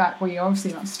feeds back. Well, you're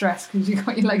obviously not stressed because you've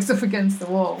got your legs up against the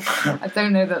wall. I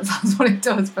don't know that's what it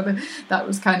does, but that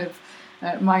was kind of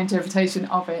my interpretation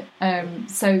of it.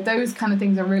 So those kind of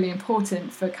things are really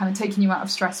important for kind of taking you out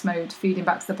of stress mode, feeding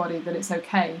back to the body that it's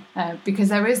okay, because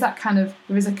there is a kind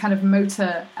of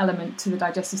motor element to the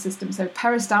digestive system. So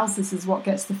peristalsis is what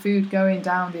gets the food going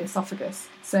down the esophagus.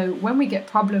 So when we get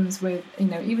problems with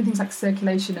even things like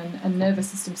circulation and nervous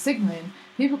system signaling,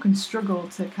 people can struggle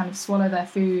to kind of swallow their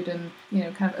food, and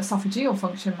kind of esophageal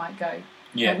function might go,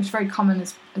 which is very common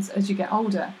as you get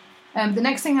older. The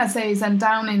next thing I'd say is then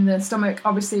down in the stomach,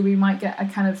 obviously we might get a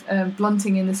kind of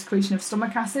blunting in the secretion of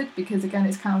stomach acid, because again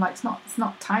it's kind of like it's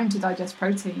not time to digest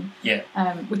protein,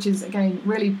 which is again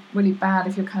really, really bad.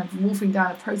 If you're kind of wolfing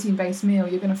down a protein-based meal,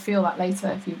 you're going to feel that later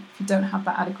if you don't have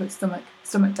that adequate stomach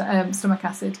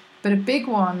acid. But a big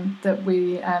one that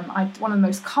one of the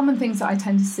most common things that I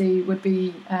tend to see would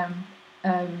be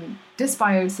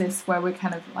dysbiosis, where we're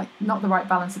kind of like not the right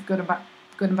balance of good and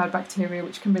bad bacteria,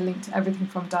 which can be linked to everything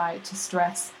from diet to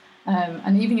stress,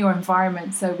 and even your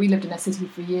environment. So we lived in a city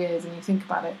for years, and you think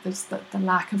about it, there's the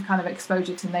lack of kind of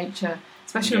exposure to nature,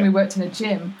 especially when we worked in a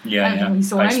gym. I don't think we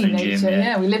saw any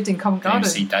nature. We lived in Covent Garden. You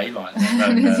see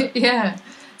daylight.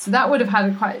 So that would have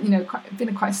had been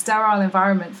a quite sterile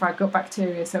environment for our gut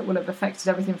bacteria. So it will have affected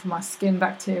everything from our skin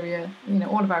bacteria,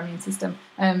 all of our immune system.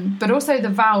 But also the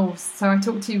valves. So I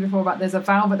talked to you before about there's a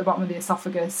valve at the bottom of the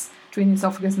esophagus, between the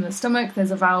esophagus and the stomach. There's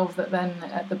a valve that then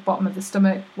at the bottom of the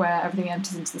stomach where everything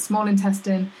enters into the small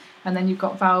intestine. And then you've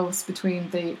got valves between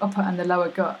the upper and the lower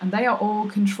gut. And they are all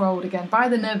controlled, again, by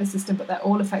the nervous system, but they're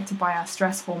all affected by our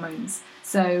stress hormones.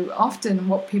 So often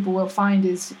what people will find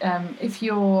is if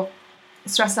your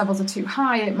stress levels are too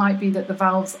high, it might be that the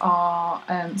valves are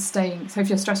staying. So if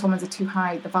your stress hormones are too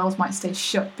high, the valves might stay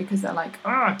shut because they're like,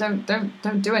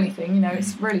 don't do anything.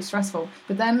 It's really stressful.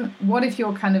 But then, what if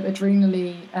you're kind of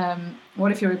adrenally?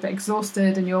 What if you're a bit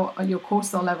exhausted and your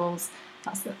cortisol levels?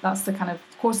 That's the kind of,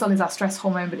 cortisol is our stress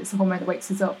hormone, but it's the hormone that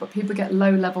wakes us up. But people get low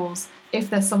levels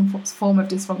if there's some form of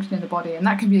dysfunction in the body, and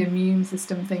that can be an immune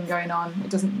system thing going on.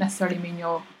 It doesn't necessarily mean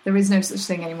there is no such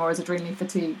thing anymore as adrenally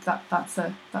fatigued. That's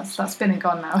been and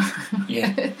gone now.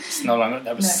 It's no longer.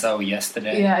 That was so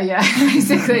yesterday.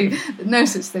 Basically, no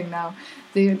such thing now.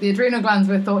 The adrenal glands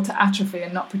were thought to atrophy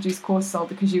and not produce cortisol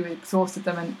because you exhausted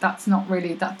them, and that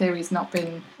theory's not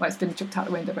been, it's been chucked out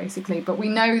the window basically. But we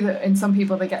know that in some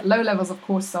people they get low levels of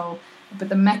cortisol, but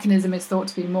the mechanism is thought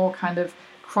to be more kind of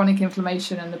chronic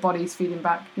inflammation, and the body's feeding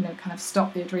back, kind of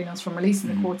stop the adrenals from releasing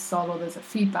the cortisol, or there's a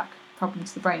feedback problem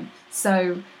to the brain.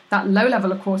 So that low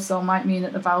level of cortisol might mean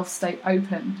that the valves stay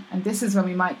open, and this is when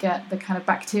we might get the kind of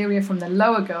bacteria from the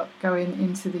lower gut going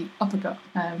into the upper gut.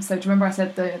 So do you remember I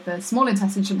said the small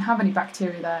intestine shouldn't have any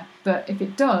bacteria there, but if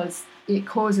it does, it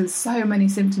causes so many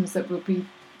symptoms that would be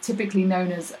typically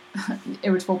known as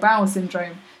irritable bowel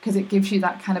syndrome, because it gives you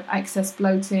that kind of excess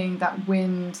bloating, that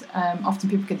wind. Often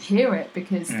people can hear it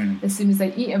because as soon as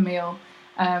they eat a meal,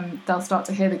 they'll start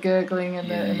to hear the gurgling and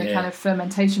the kind of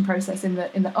fermentation process in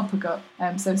the upper gut.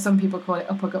 So some people call it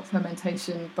upper gut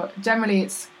fermentation, but generally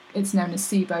it's known as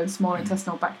SIBO, small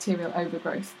intestinal bacterial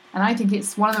overgrowth. And I think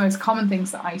it's one of the most common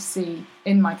things that I see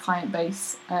in my client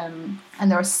base. And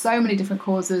there are so many different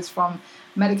causes, from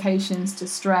medications to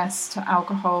stress to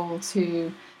alcohol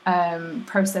to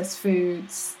processed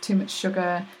foods, too much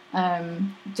sugar.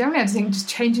 Generally, I think just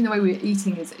changing the way we're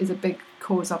eating is a big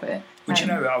cause of it. Which,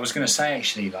 I was going to say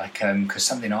actually, because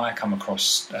something I come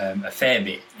across a fair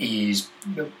bit is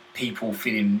people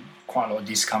feeling quite a lot of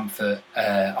discomfort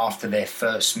after their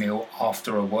first meal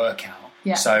after a workout.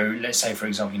 Yeah. So let's say, for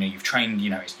example, you've trained,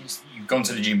 you've gone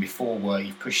to the gym before work,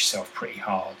 you've pushed yourself pretty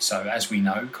hard. So as we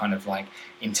know, kind of like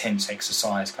intense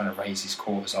exercise kind of raises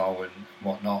cortisol and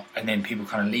whatnot. And then people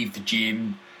kind of leave the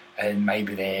gym and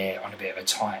maybe they're on a bit of a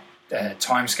tight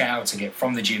time scale to get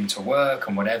from the gym to work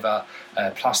and whatever.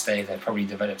 Plus, they've probably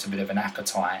developed a bit of an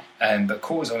appetite. But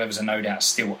cortisol levels are no doubt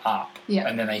still up. Yeah.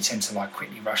 And then they tend to like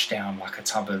quickly rush down like a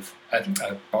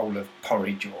bowl of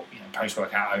porridge or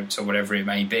post-workout oats or whatever it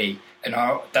may be. And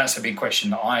that's a big question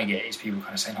that I get, is people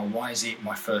kind of saying, why is it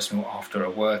my first meal after a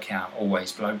workout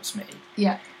always bloats me?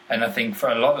 Yeah. And I think for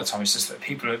a lot of the time, it's just that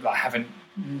people haven't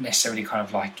necessarily kind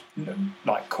of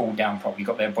like cooled down properly,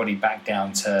 got their body back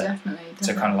down to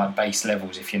kind of like base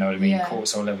levels, if you know what I mean. Yeah.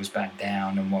 Cortisol levels back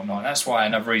down and whatnot. And that's why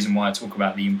another reason why I talk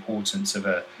about the importance of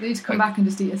You need to come back and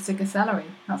just eat a stick of celery.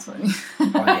 That's what.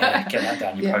 Oh yeah, get that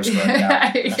down your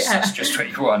post-workout. That's just what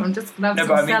you want. I'm just gonna have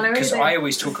but I mean, celery. because I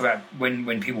always talk about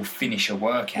when people finish a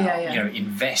workout,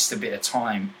 invest a bit of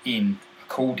time in a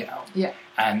cool down. Yeah.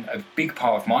 And a big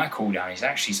part of my cool down is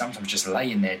actually sometimes just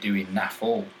laying there doing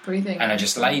naff breathing. And I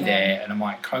just lay there and I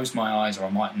might close my eyes or I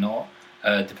might not,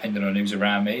 depending on who's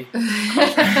around me.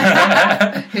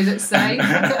 Who's it say?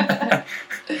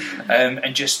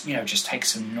 And just take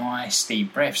some nice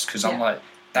deep breaths, because I'm like,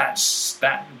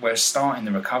 we're starting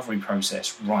the recovery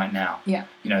process right now. Yeah.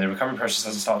 The recovery process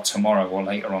doesn't start tomorrow or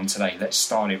later on today. Let's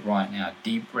start it right now.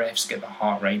 Deep breaths, get the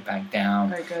heart rate back down.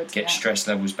 Very good. Get stress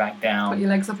levels back down. Put your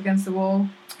legs up against the wall.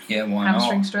 Yeah, why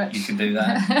Hamstring not? stretch. You could do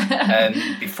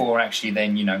that. Before actually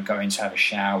then, going to have a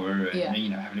shower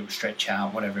and, have a little stretch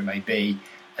out, whatever it may be.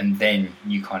 And then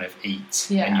you kind of eat.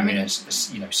 Yeah, and you're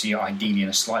so you're ideally in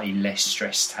a slightly less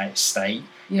stressed state.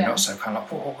 Yeah. You're not so kind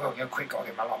of like, quick, got to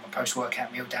get my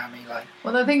post-workout meal down me.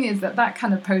 Well, the thing is that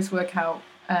kind of post-workout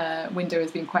window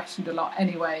has been questioned a lot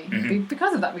anyway,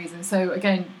 because of that reason. So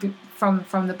again,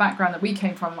 from the background that we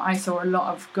came from, I saw a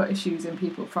lot of gut issues in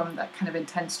people from that kind of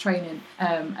intense training,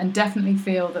 and definitely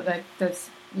feel that there's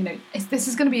this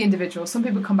is going to be individual. Some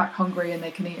people come back hungry and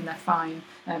they can eat and they're fine,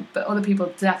 but other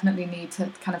people definitely need to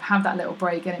kind of have that little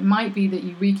break. And it might be that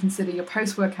you reconsider your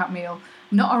post-workout meal,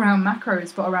 not around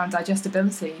macros, but around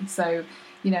digestibility. So,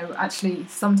 actually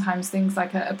sometimes things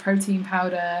like a protein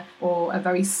powder or a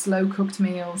very slow cooked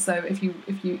meal. So if you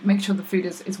make sure the food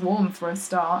is warm for a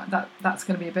start, that's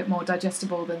going to be a bit more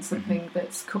digestible than something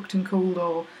that's cooked and cooled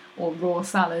or raw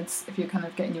salads, if you're kind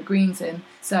of getting your greens in.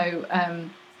 So,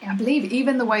 I believe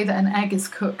even the way that an egg is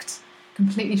cooked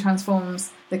completely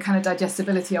transforms the kind of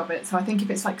digestibility of it. So I think if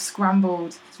it's like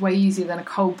scrambled, it's way easier than a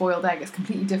cold boiled egg. It's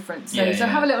completely different. So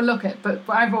have a little look at it. But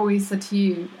I've always said to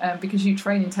you, because you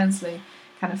train intensely,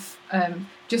 kind of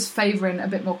just favouring a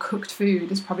bit more cooked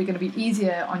food is probably going to be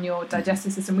easier on your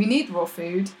digestive system. We need raw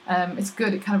food. It's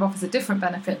good. It kind of offers a different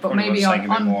benefit, but probably maybe on a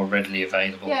bit more readily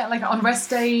available. Yeah, like on rest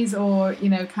days, or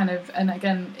kind of. And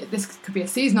again, this could be a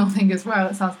seasonal thing as well.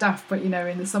 It sounds daft, but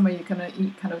in the summer you're going to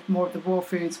eat kind of more of the raw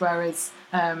foods, whereas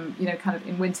kind of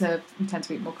in winter we tend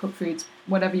to eat more cooked foods.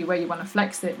 Whatever way you want to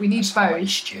flex it, we need both.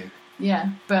 Stew.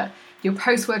 Yeah, but your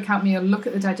post-workout meal, look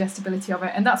at the digestibility of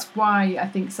it, and that's why I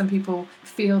think some people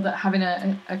feel that having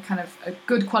a kind of a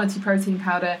good quality protein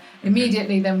powder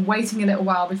immediately, then waiting a little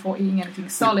while before eating anything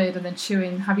solid, and then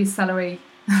chewing, have your celery,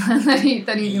 and then eat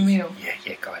your meal.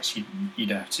 Yeah, guys, you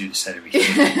don't have to do the celery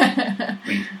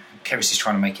thing. Keris is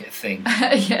trying to make it a thing.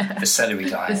 Yeah. The celery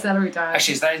diet. The celery diet.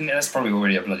 Actually, that's probably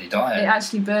already a bloody diet. It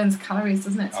actually burns calories,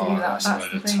 doesn't it? That's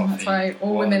the thing. toffee. That's why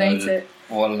all women ate it.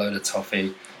 What a load of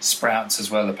toffee. Sprouts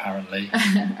as well, apparently.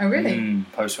 Oh, really?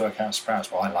 Post-workout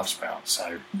sprouts. Well, I love sprouts,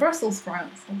 so... Brussels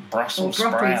sprouts. Brussels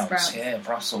sprouts. Yeah,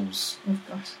 Brussels. Oh,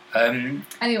 gosh.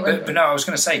 Anyway. But no, I was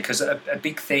going to say, because a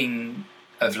big thing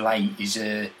of late is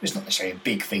it's not necessarily a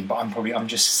big thing, but I'm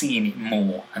just seeing it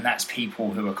more, and that's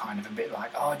people who are kind of a bit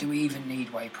like, do we even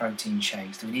need whey protein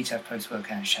shakes? Do we need to have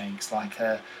post-workout shakes? Like,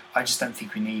 I just don't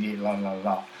think we need it, la la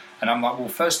la. And I'm like, well,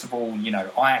 first of all,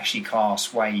 I actually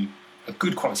class a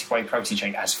good quality whey protein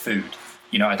shake as food.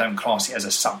 I don't class it as a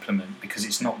supplement, because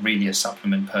it's not really a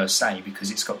supplement per se,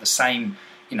 because it's got the same,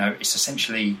 it's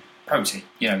essentially protein.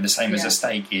 The same as a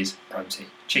steak is protein.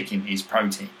 Chicken is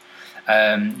protein.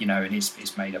 And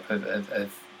it's made up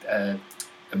of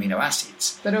amino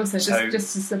acids. But also,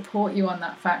 just to support you on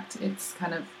that fact, it's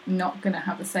kind of not going to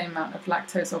have the same amount of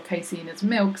lactose or casein as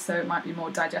milk, so it might be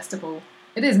more digestible.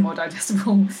 It is more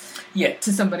digestible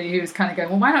to somebody who's kind of going,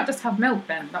 well, why not just have milk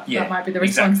then? That might be the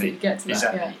response that you get to that.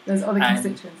 Exactly. Yeah. There's other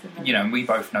constituents in there. And we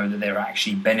both know that there are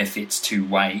actually benefits to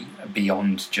whey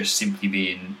beyond just simply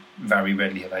being very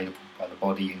readily available by the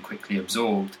body and quickly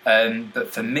absorbed.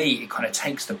 But for me, it kind of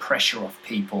takes the pressure off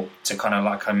people to kind of,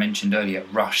 like I mentioned earlier,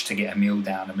 rush to get a meal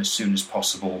down them as soon as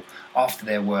possible after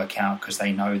their workout, because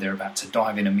they know they're about to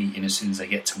dive in a meeting as soon as they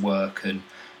get to work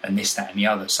and this, that and the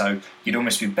other. So you'd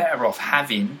almost be better off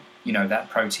having, that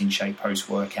protein shake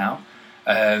post-workout,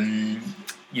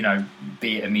 You know,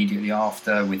 be it immediately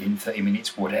after, within 30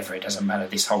 minutes, whatever, it doesn't matter.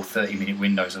 This whole 30-minute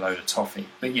window is a load of toffee.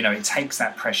 But, you know, it takes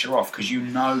that pressure off because you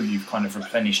know you've kind of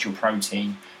replenished your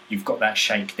protein. You've got that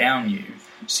shake down you,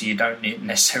 so you don't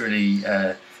necessarily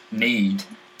need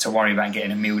to worry about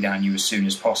getting a meal down you as soon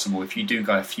as possible. If you do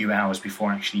go a few hours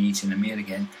before actually eating the meal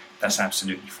again, that's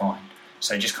absolutely fine.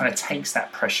 So it just kind of takes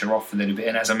that pressure off a little bit.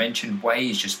 And as I mentioned, whey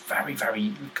is just very,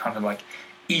 very kind of like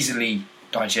easily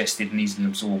digested and easily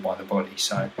absorbed by the body.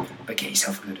 So, but get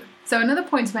yourself a good one. So another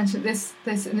point to mention, this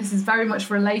and this is very much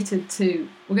related to,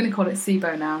 we're going to call it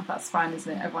SIBO now. That's fine, isn't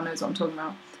it? Everyone knows what I'm talking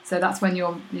about. So that's when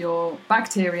your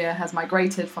bacteria has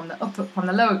migrated from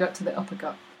the lower gut to the upper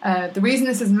gut. The reason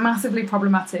this is massively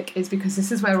problematic is because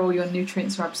this is where all your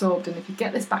nutrients are absorbed, and if you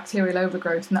get this bacterial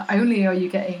overgrowth, not only are you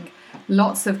getting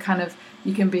lots of kind of,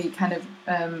 you can be kind of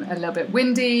a little bit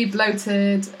windy,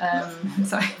 bloated.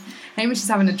 Sorry, Hamish is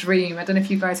having a dream. I don't know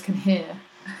if you guys can hear.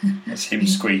 It's him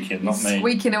squeaking, not me.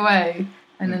 Squeaking away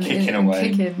and then kicking away.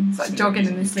 Kicking. It's like jogging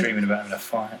in this. Dreaming about having a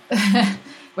fight.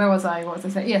 Where was I? What was I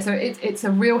saying? Yeah, so it's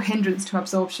a real hindrance to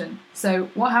absorption. So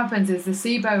what happens is the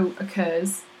SIBO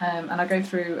occurs, and I go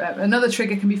through, another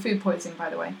trigger can be food poisoning, by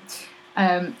the way.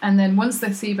 And then once the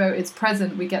SIBO is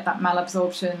present, we get that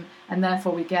malabsorption, and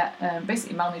therefore we get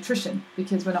basically malnutrition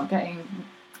because we're not getting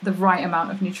the right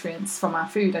amount of nutrients from our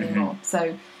food anymore. Mm-hmm.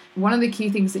 So one of the key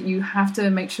things that you have to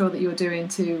make sure that you're doing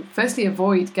to firstly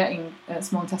avoid getting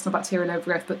small intestinal bacterial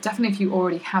overgrowth, but definitely if you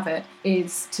already have it,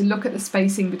 is to look at the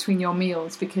spacing between your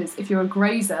meals. Because if you're a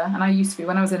grazer, and I used to be,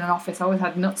 when I was in an office, I always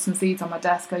had nuts and seeds on my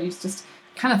desk. I used to just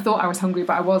kind of thought I was hungry,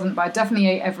 but I wasn't. But I definitely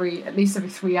ate at least every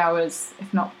 3 hours,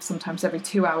 if not sometimes every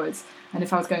 2 hours. And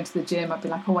if I was going to the gym, I'd be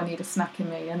like, oh, I need a snack in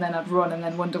me. And then I'd run and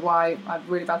then wonder why I had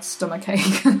really bad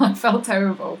stomachache and I felt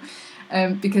terrible.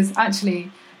 Because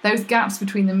actually, those gaps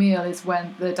between the meal is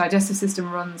when the digestive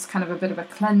system runs kind of a bit of a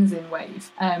cleansing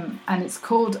wave, and it's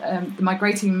called the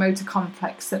migrating motor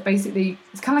complex. That basically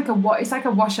it's kind of like it's like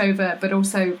a washover, but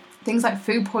also things like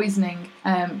food poisoning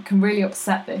can really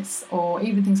upset this, or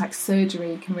even things like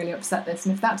surgery can really upset this.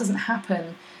 And if that doesn't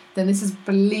happen, then this is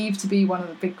believed to be one of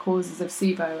the big causes of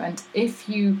SIBO. And if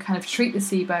you kind of treat the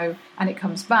SIBO and it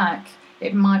comes back,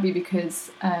 it might be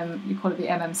because you call it the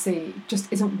MMC,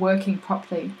 just isn't working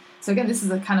properly. So again, this is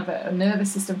a kind of a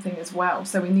nervous system thing as well.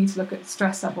 So we need to look at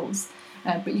stress levels.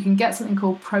 But you can get something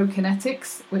called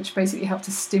prokinetics, which basically help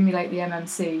to stimulate the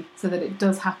MMC so that it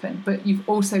does happen. But you've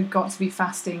also got to be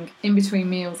fasting in between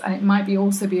meals. And it might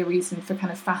also be a reason for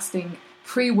kind of fasting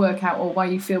pre-workout or why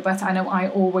you feel better. I know I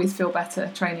always feel better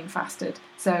training fasted.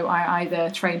 So I either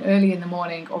train early in the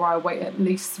morning or I wait at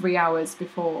least 3 hours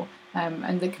before.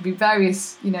 And there could be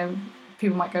various,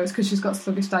 people might go, it's because she's got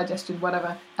sluggish digestion,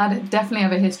 whatever. I definitely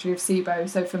have a history of SIBO,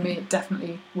 so for me it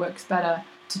definitely works better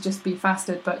to just be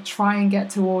fasted, but try and get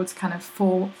towards kind of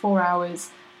 4 hours,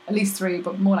 at least 3,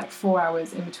 but more like 4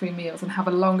 hours in between meals, and have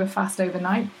a longer fast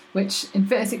overnight, which in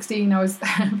Fit at 16 I was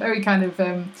very kind of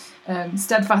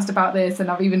steadfast about this,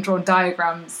 and I've even drawn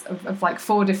diagrams of like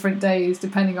 4 different days,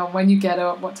 depending on when you get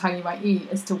up, what time you might eat,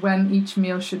 as to when each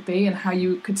meal should be and how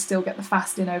you could still get the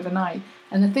fast in overnight.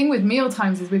 And the thing with meal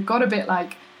times is we've got a bit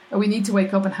like, we need to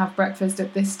wake up and have breakfast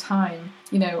at this time,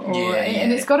 and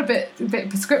it's got a bit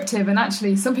prescriptive. And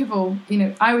actually some people,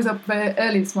 I was up very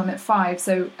early this morning at 5,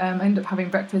 so I ended up having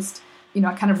breakfast,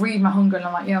 I kind of read my hunger and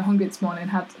I'm like, I'm hungry this morning,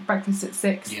 had breakfast at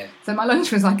 6. Yeah. So my lunch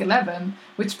was like 11,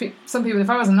 which some people, if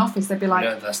I was in an office, they'd be like...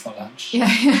 No, that's not lunch. Yeah.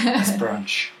 That's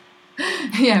brunch.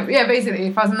 Yeah, basically,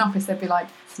 if I was in an office, they'd be like,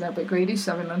 it's a little bit greedy, she's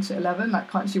having lunch at 11, like,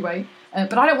 can't she wait?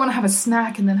 But I don't want to have a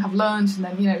snack and then have lunch, and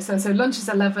then, so lunch is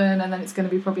 11, and then it's going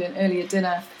to be probably an earlier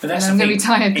dinner, and then I'm going to be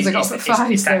tired because I got up at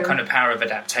 5. It's that kind of power of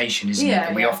adaptation, isn't it,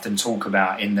 that we often talk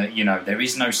about, in that, there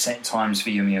is no set times for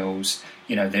your meals,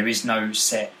 there is no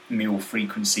set meal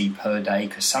frequency per day,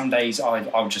 because some days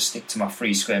I'll just stick to my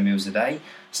 3 square meals a day,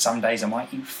 some days I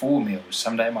might eat 4 meals,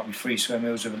 some days it might be 3 square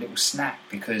meals with a little snack,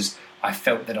 because I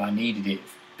felt that I needed it,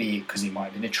 be it because it might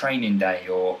have been a training day,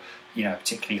 or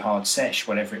particularly hard sesh,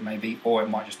 whatever it may be, or it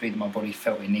might just be that my body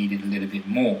felt it needed a little bit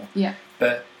more. Yeah.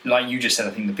 But like you just said,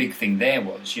 I think the big thing there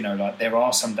was, like there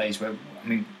are some days where,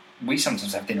 we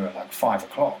sometimes have dinner at like 5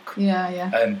 o'clock.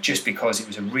 Yeah. Just because it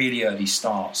was a really early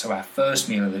start. So our first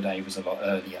meal of the day was a lot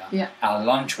earlier. Yeah. Our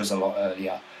lunch was a lot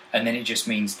earlier. And then it just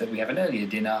means that we have an earlier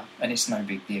dinner, and it's no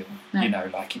big deal. No.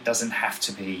 It doesn't have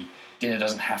to be... Dinner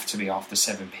doesn't have to be after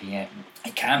 7 p.m.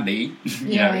 It can be,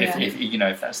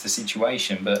 if that's the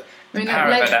situation. But the power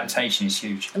of adaptation is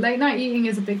huge. Late night eating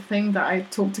is a big thing that I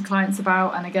talk to clients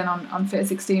about. And again, on Fit at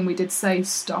 16, we did say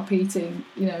stop eating,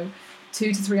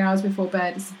 2 to 3 hours before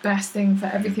bed. It's the best thing for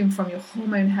everything from your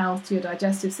hormone health to your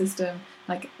digestive system.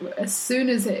 Like, as soon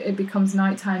as it becomes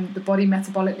nighttime, the body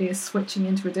metabolically is switching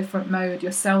into a different mode.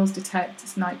 Your cells detect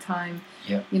it's nighttime.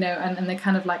 Yeah. You know, and they're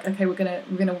kind of like, okay, we're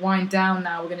gonna wind down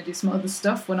now. We're gonna do some other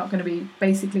stuff. We're not gonna be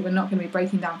breaking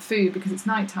down food because it's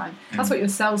nighttime. That's what your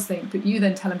cells think, but you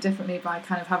then tell them differently by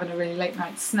kind of having a really late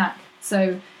night snack.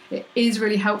 So it is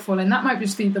really helpful, and that might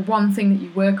just be the one thing that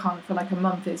you work on for like a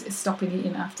month is stopping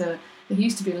eating after. There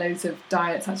used to be loads of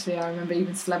diets, actually. I remember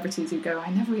even celebrities who go, I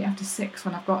never eat after 6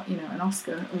 when I've got, you know, an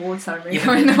Oscar award ceremony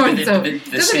going on. So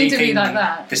it doesn't need to be like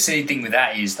that. The silly thing with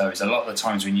that is, though, is a lot of the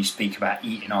times when you speak about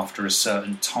eating after a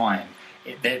certain time,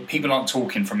 people aren't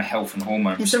talking from a health and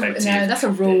hormone perspective. No, that's a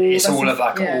rule. It's all of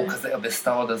like, because it'll be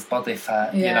stored as body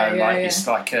fat. It's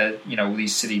like all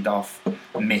these silly daft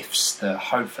myths that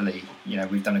hopefully, you know,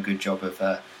 we've done a good job of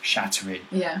shattering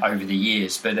over the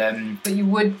years. But you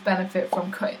would benefit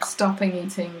from stopping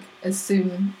eating as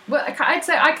soon. Well, I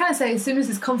kind of say as soon as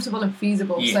it's comfortable and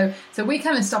feasible. Yeah. So we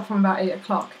kind of stop from about 8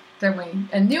 o'clock, don't we?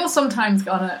 And you're sometimes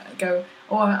gonna go,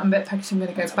 oh, I'm a bit peckish, I'm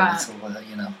going to go back.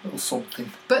 Little something.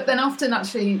 But then often,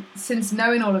 actually, since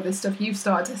knowing all of this stuff, you've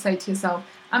started to say to yourself,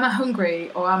 am I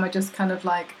hungry, or am I just kind of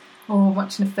like, oh, I'm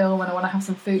watching a film and I want to have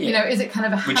some food? Yeah. You know, is it kind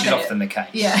of a habit? Which is often the case.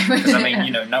 Yeah. Because, I mean,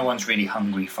 you know, no one's really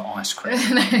hungry for ice cream.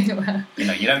 No. You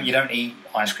know, you don't eat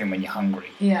ice cream when you're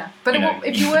hungry. Yeah. But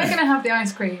if you were going to have the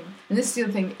ice cream, and this is the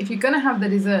other thing, if you're going to have the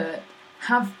dessert,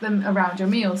 have them around your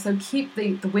meal. So keep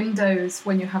the windows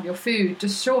when you have your food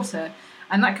just shorter.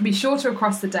 And that can be shorter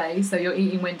across the day, so your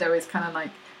eating window is kind of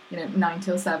like, you know, 9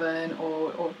 till 7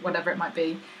 or whatever it might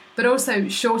be. But also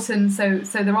shorten, so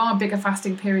there are bigger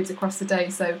fasting periods across the day.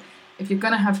 So if you're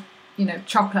going to have, you know,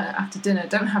 chocolate after dinner,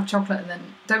 don't have chocolate and then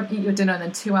don't eat your dinner and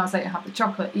then 2 hours later have the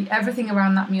chocolate. Eat everything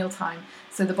around that mealtime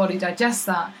so the body digests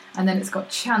that, and then it's got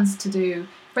chance to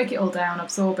break it all down,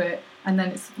 absorb it, and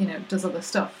then it's, you know, does other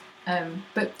stuff.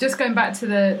 But just going back to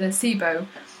the SIBO,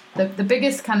 the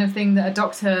biggest kind of thing that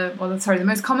the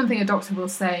most common thing a doctor will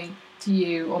say to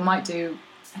you or might do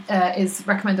is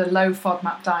recommend a low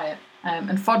FODMAP diet.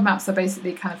 And FODMAPs are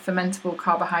basically kind of fermentable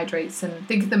carbohydrates, and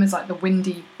think of them as like the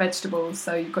windy vegetables.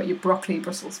 So you've got your broccoli,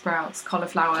 Brussels sprouts,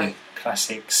 cauliflower. Okay.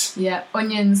 Classics. Yeah,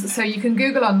 onions. So you can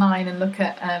Google online and look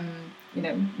at, you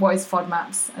know, what is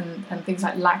FODMAPs and things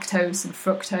like lactose and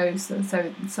fructose.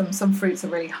 So some fruits are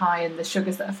really high in the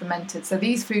sugars that are fermented. So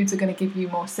these foods are going to give you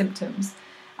more symptoms.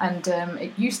 And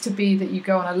it used to be that you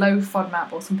go on a low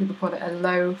FODMAP, or some people call it a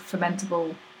low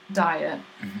fermentable diet,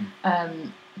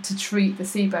 to treat the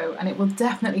SIBO, and it will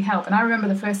definitely help. And I remember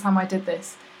the first time I did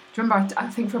this. Do you remember, I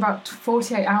think for about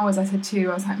 48 hours I said to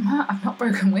you, I was like, Matt, I've not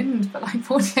broken wind, but like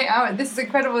 48 hours, this is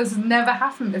incredible, this has never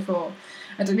happened before.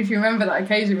 I don't know if you remember that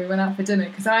occasion we went out for dinner,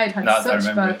 because I had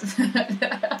such bad...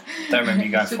 Don't remember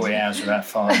you going 48 hours without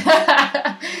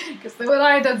fire. Because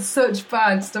I had such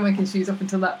bad stomach issues up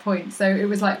until that point, so it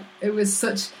was like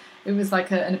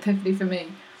an epiphany for me.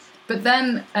 But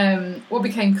then what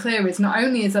became clear is not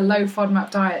only is a low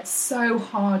FODMAP diet so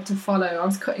hard to follow, I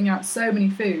was cutting out so many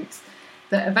foods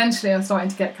that eventually I was starting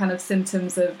to get kind of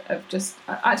symptoms of just,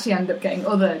 I actually ended up getting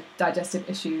other digestive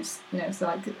issues, you know, so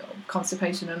like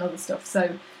constipation and other stuff.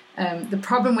 So the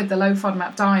problem with the low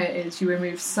FODMAP diet is you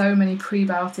remove so many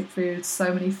prebiotic foods,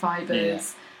 so many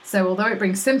fibres. Yeah. So although it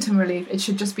brings symptom relief, it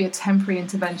should just be a temporary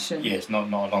intervention. Yeah, it's not a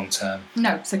long term.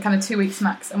 No, so kind of 2 weeks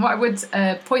max. And what I would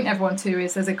point everyone to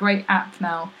is there's a great app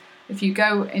now. If you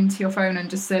go into your phone and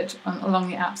just search along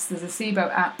the apps, there's a SIBO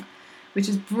app, which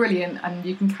is brilliant, and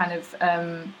you can kind of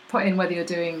put in whether you're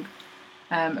doing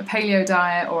a paleo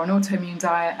diet or an autoimmune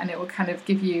diet, and it will kind of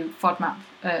give you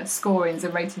FODMAP scorings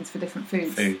and ratings for different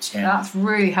foods. Yeah. That's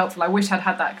really helpful. I wish I'd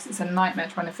had that, because it's a nightmare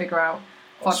trying to figure out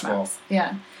FODMAPs.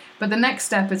 Yeah. But the next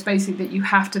step is basically that you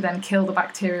have to then kill the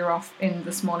bacteria off in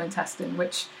the small intestine,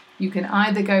 which you can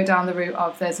either go down the route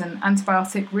of, there's an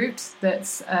antibiotic route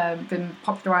that's been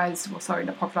popularised, well, sorry,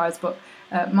 not popularised, but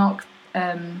Mark,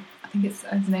 I think his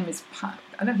name is, I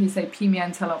don't know if you say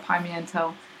Pimientel or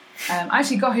Pimientel. I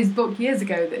actually got his book years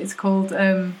ago that is called,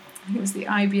 I think it was the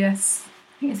IBS,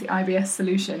 it's the IBS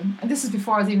solution. And this is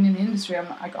before I was even in the industry,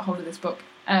 I got hold of this book.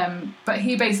 But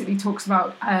he basically talks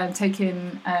about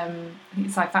taking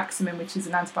cyfaxamine, which is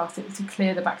an antibiotic, to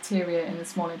clear the bacteria in the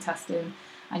small intestine,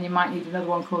 and you might need another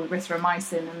one called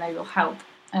erythromycin, and they will help.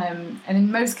 And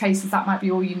in most cases, that might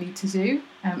be all you need to do.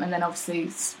 And then obviously,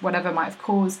 whatever might have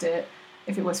caused it,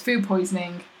 if it was food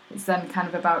poisoning, it's then kind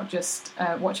of about just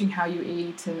watching how you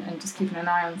eat and just keeping an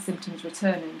eye on symptoms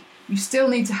returning. You still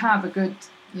need to have a good,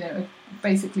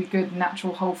 basically good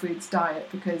natural whole foods diet,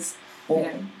 because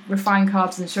refined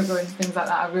carbs and sugar and things like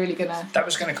that are really going to... That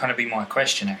was going to kind of be my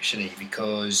question, actually,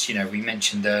 because, we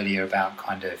mentioned earlier about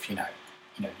kind of,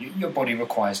 your body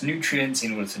requires nutrients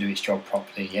in order to do its job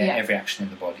properly, every action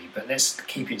in the body. But let's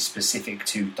keep it specific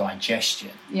to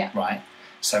digestion, right?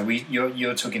 So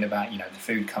you're talking about, the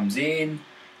food comes in,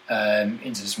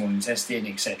 into the small intestine,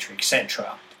 etc.,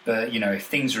 etc. But, if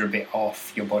things are a bit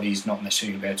off, your body's not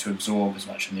necessarily going to be able to absorb as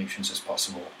much nutrients as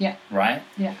possible, right?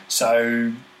 Yeah.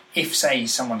 So if, say,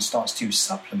 someone starts to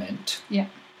supplement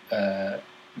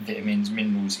vitamins,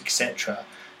 minerals, etc.,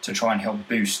 to try and help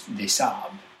boost this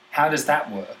up, how does that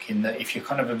work? In that, if your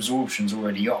kind of absorption's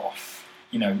already off,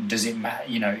 does it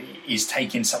matter? Is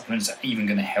taking supplements even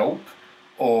going to help,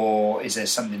 or is there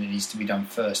something that needs to be done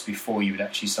first before you would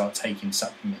actually start taking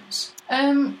supplements?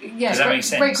 Does that make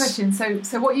sense? Great question.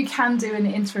 So what you can do in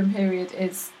the interim period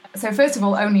is, so first of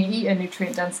all, only eat a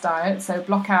nutrient-dense diet. So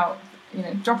block out,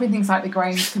 dropping things like the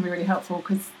grains can be really helpful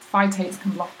because phytates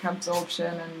can block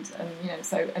absorption, and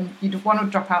you'd want to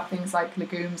drop out things like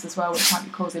legumes as well, which might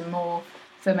be causing more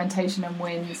fermentation and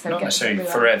wind. So not necessarily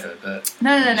forever, but...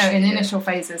 No, in the initial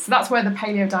phases. So that's where the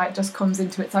paleo diet just comes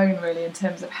into its own, really, in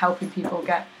terms of helping people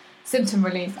get symptom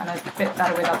relief and a bit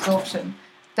better with absorption.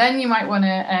 Then you might want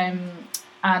to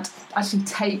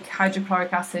take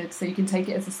hydrochloric acid, so you can take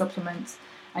it as a supplement,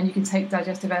 and you can take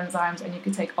digestive enzymes, and you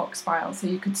can take ox bile, so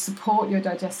you could support your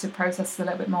digestive process a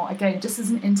little bit more, again, just as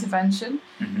an intervention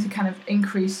to kind of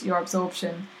increase your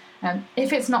absorption.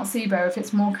 If it's not SIBO, if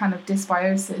it's more kind of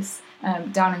dysbiosis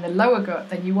down in the lower gut,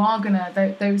 then you are going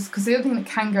to, because the other thing that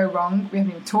can go wrong, we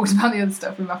haven't even talked about the other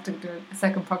stuff, we have to do a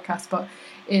second podcast, but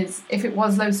is if it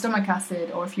was low stomach acid,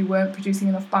 or if you weren't producing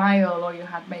enough bile, or you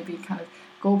had maybe kind of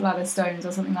gallbladder stones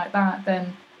or something like that,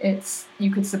 then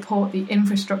you could support the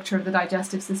infrastructure of the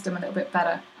digestive system a little bit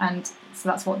better. And so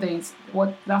that's what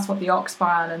the ox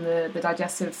bile and the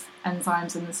digestive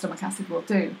enzymes and the stomach acid will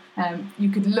do. You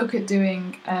could look at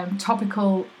doing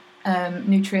topical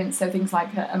nutrients, so things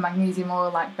like a magnesium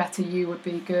oil like Beta U would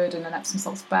be good, and an Epsom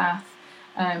salts bath.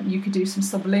 You could do some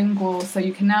sublingual, so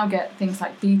you can now get things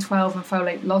like B12 and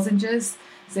folate lozenges,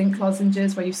 zinc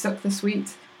lozenges where you suck the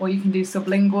sweet, or you can do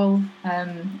sublingual,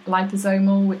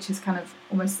 liposomal, which is kind of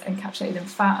almost encapsulated in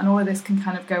fat, and all of this can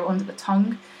kind of go under the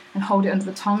tongue and hold it under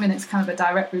the tongue, and it's kind of a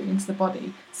direct route into the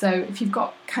body. So if you've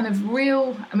got kind of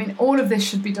all of this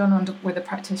should be done with a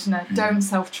practitioner. Don't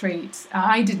self-treat.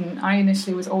 I didn't. I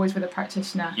initially was always with a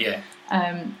practitioner. Yeah.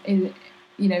 But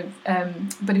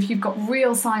if you've got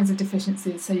real signs of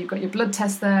deficiencies, so you've got your blood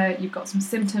test there, you've got some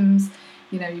symptoms,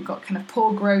 you've got kind of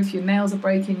pore growth, your nails are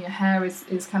breaking, your hair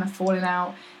is kind of falling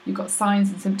out, you've got signs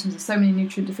and symptoms of so many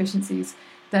nutrient deficiencies,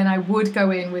 then I would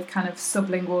go in with kind of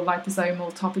sublingual,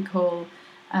 liposomal, topical,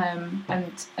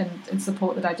 and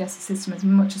support the digestive system as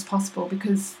much as possible,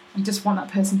 because you just want that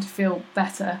person to feel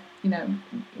better,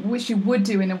 which you would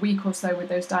do in a week or so with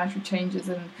those dietary changes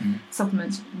and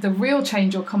supplements. The real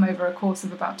change will come over a course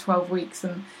of about 12 weeks,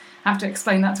 and I have to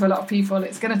explain that to a lot of people.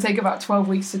 It's going to take about 12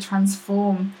 weeks to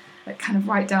transform at kind of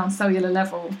right down cellular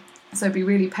level, so be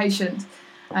really patient.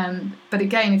 But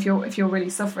again, if you're really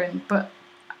suffering,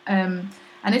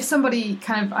 and if somebody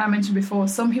I mentioned before,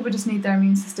 some people just need their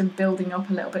immune system building up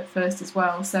a little bit first as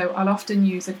well. So I'll often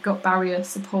use a gut barrier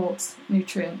support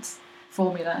nutrient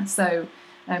formula. So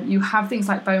you have things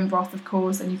like bone broth, of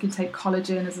course, and you can take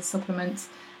collagen as a supplement.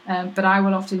 But I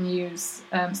will often use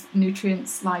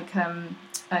nutrients like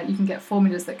you can get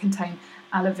formulas that contain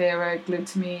aloe vera,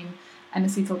 glutamine,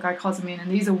 N-acetylglycosamine,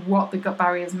 and these are what the gut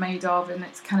barrier is made of, and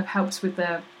it kind of helps with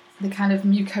the kind of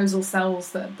mucosal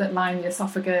cells that line the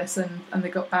esophagus and the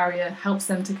gut barrier, helps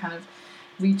them to kind of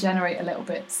regenerate a little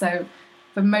bit. So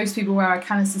for most people where I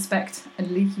kind of suspect a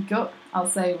leaky gut, I'll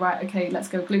say, right, okay, let's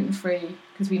go gluten-free,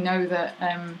 because we know that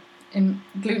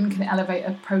gluten can elevate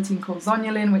a protein called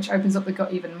zonulin, which opens up the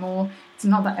gut even more. It's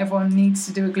not that everyone needs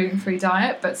to do a gluten-free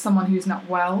diet, but someone who's not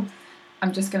well,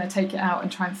 I'm just going to take it out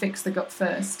and try and fix the gut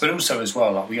first. But also as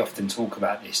well, like we often talk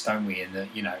about this, don't we? In that,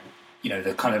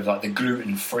 the kind of like the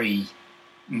gluten-free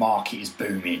market is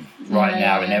booming right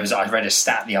now. And I read a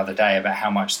stat the other day about how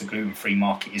much the gluten-free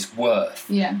market is worth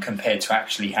compared to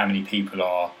actually how many people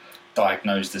are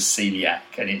diagnosed as celiac,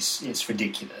 and it's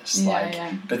ridiculous.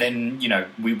 But then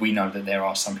we know that there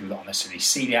are some people that aren't necessarily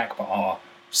celiac but are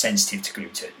sensitive to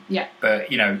gluten. But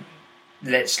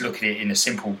let's look at it in a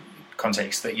simple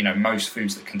context that most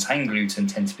foods that contain gluten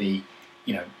tend to be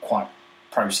quite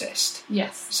processed.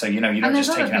 Yes. So you're not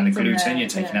just taking out the gluten, you're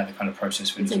taking out the kind of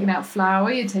processed food. You're taking out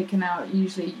flour, you're taking out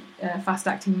usually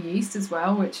fast-acting yeast as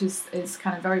well, which is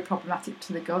kind of very problematic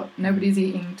to the gut. Nobody's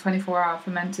eating 24-hour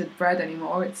fermented bread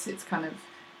anymore.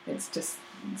 It's just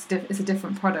it's a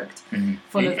different product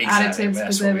full of Exactly. additives,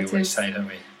 That's what we always preservatives. say, don't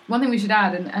we? One thing we should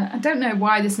add, and I don't know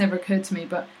why this never occurred to me,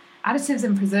 but additives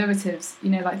and preservatives, you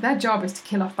know, like their job is to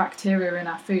kill off bacteria in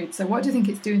our food. So what do you think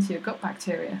it's doing to your gut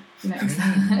bacteria? You know,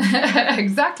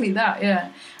 exactly that,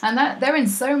 yeah. And that they're in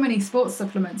so many sports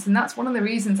supplements, and that's one of the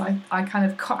reasons I kind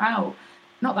of cut out.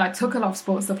 Not that I took a lot of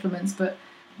sports supplements, but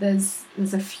there's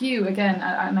a few again,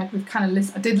 and we've kind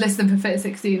of I did list them for Fit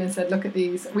 16 and said, look at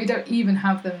these. We don't even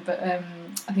have them, but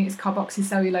I think it's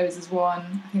carboxycellulose is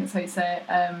one. I think that's how you say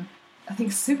it. I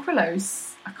think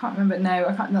sucralose. I can't remember. No,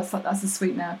 I can't. That's a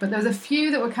sweetener. But there's a few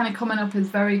that were kind of coming up as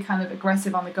very kind of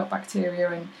aggressive on the gut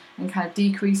bacteria and kind of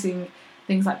decreasing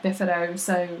things like bifido.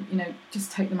 So, you know,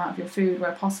 just take them out of your food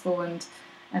where possible. And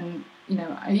you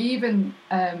know, I even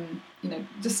you know,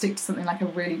 just stick to something like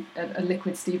a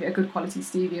liquid stevia, a good quality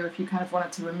stevia, if you kind of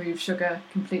wanted to remove sugar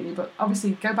completely. But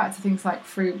obviously, go back to things like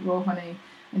fruit, raw honey,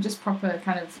 and just proper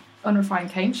kind of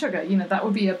unrefined cane sugar. You know, that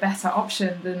would be a better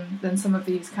option than some of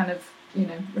these kind of, you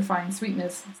know, refined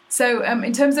sweeteners. So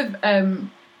in terms of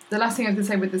the last thing I was going to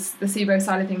say with the SIBO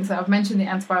side of things, I've mentioned the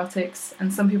antibiotics,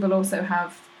 and some people also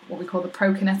have what we call the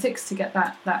prokinetics to get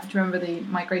that do you remember the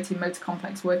migrating motor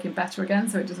complex working better again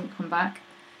so it doesn't come back,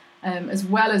 as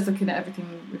well as looking at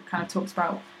everything we've kind of talked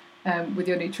about with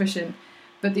your nutrition.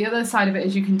 But the other side of it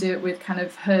is you can do it with kind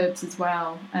of herbs as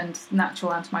well and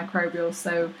natural antimicrobials.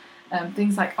 So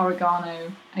things like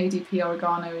oregano, ADP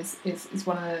oregano is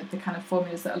one of the kind of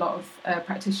formulas that a lot of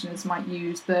practitioners might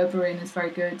use. Berberine is very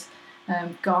good.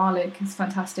 Garlic is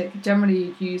fantastic. Generally,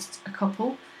 you'd use a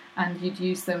couple, and you'd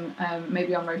use them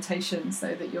maybe on rotation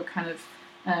so that you're kind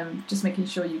of just making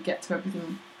sure you get to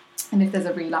everything. And if there's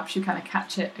a relapse, you kind of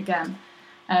catch it again.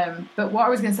 But what I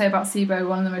was going to say about SIBO,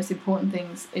 one of the most important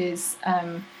things is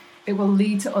it will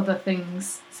lead to other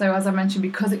things. So as I mentioned,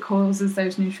 because it causes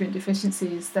those nutrient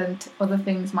deficiencies, then other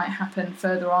things might happen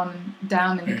further on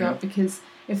down in the gut, because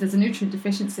if there's a nutrient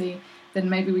deficiency, then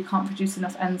maybe we can't produce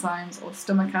enough enzymes or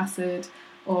stomach acid,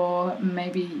 or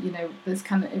maybe, you know, there's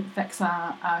kind of, it affects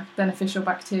our beneficial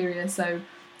bacteria. So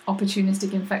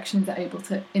opportunistic infections are able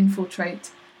to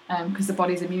infiltrate because the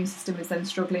body's immune system is then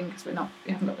struggling because we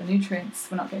haven't got the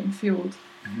nutrients, we're not getting fueled.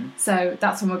 So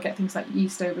that's when we'll get things like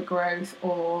yeast overgrowth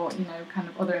or, you know, kind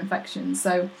of other infections.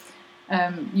 So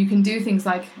you can do things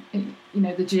like, you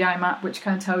know, the GI map, which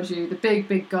kind of tells you the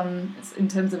big guns in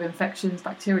terms of infections,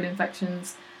 bacterial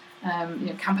infections, you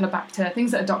know, Campylobacter,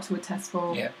 things that a doctor would test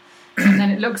for. Yeah. And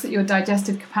then it looks at your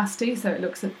digestive capacity, so it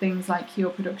looks at things like your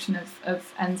production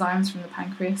of enzymes from the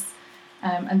pancreas.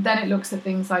 And then it looks at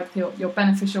things like your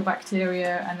beneficial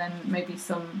bacteria, and then maybe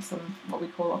some what we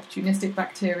call opportunistic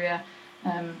bacteria.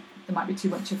 There might be too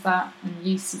much of that, and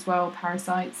yeast as well,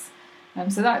 parasites.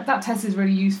 So that test is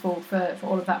really useful for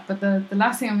all of that. But the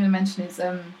last thing I'm going to mention is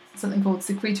something called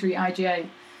secretory IgA,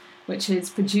 which is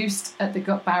produced at the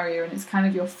gut barrier, and it's kind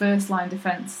of your first line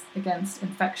defense against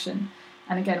infection.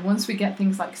 And again, once we get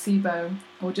things like SIBO,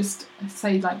 or just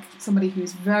say like somebody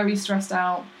who's very stressed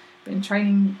out, been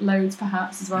training loads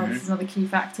perhaps as well, this is another key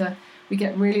factor, we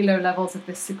get really low levels of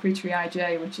this secretory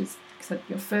IgA, which is, like I said,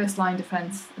 your first line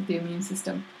defense of the immune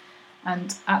system.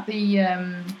 And at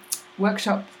the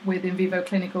workshop with In Vivo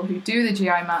Clinical, who do the GI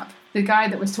map, the guy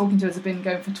that was talking to us had been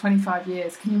going for 25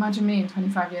 years. Can you imagine me in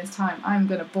 25 years' time? I'm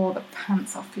going to bore the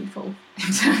pants off people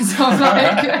in terms of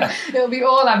like, it'll be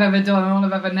all I've ever done, all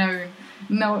I've ever known.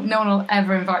 No one will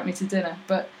ever invite me to dinner.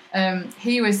 But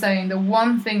he was saying the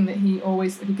one thing that he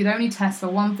always, if he could only test for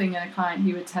one thing in a client,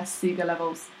 he would test SIGA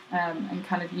levels and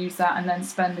kind of use that, and then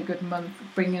spend a good month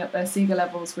bringing up their SIGA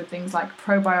levels with things like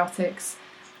probiotics,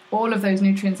 all of those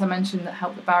nutrients I mentioned that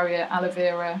help the barrier, aloe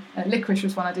vera, licorice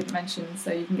was one I didn't mention,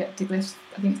 so you can get deglycerized,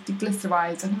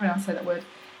 I don't know how to say that word,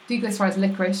 deglycerized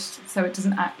licorice, so it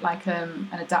doesn't act like an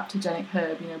adaptogenic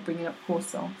herb, you know, bringing up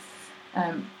cortisol.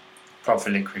 Proper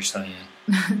licorice, though,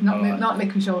 yeah. Not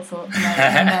licorice all sorts,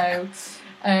 no.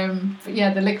 But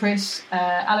yeah, the licorice,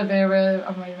 aloe vera,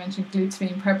 I've already mentioned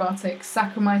glutamine, probiotics,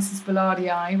 Saccharomyces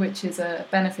boulardii, which is a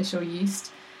beneficial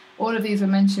yeast. All of these were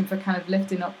mentioned for kind of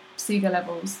lifting up SIGA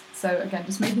levels. So again,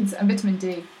 just making, and vitamin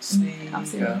D.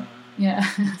 SIGA. Yeah,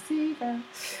 SIGA.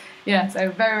 Yeah, so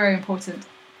very, very important.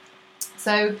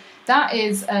 So that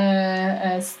is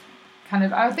kind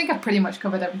of, I think I've pretty much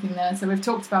covered everything there. So we've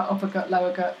talked about upper gut,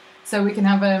 lower gut. So we can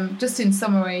have, just in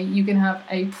summary, you can have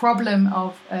a problem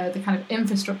of the kind of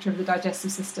infrastructure of the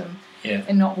digestive system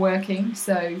and not working.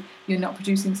 So you're not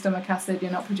producing stomach acid,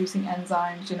 you're not producing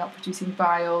enzymes, you're not producing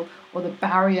bile, or the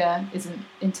barrier isn't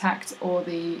intact, or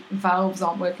the valves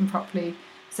aren't working properly.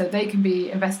 So they can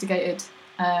be investigated.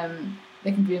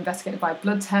 They can be investigated by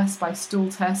blood tests, by stool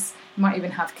tests. You might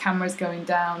even have cameras going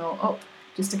down or up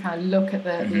just to kind of look at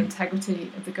the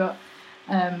integrity of the gut.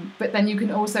 But then you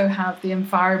can also have the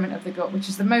environment of the gut, which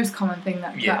is the most common thing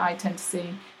that I tend to see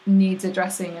needs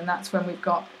addressing, and that's when we've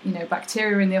got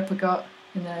bacteria in the upper gut,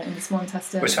 in the small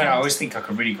intestine. Which I always think like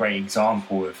a really great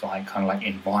example of like kind of like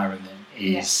environment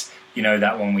is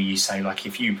that one where you say like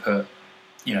if you put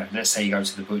let's say you go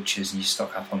to the butcher's and you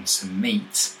stock up on some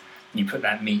meat and you put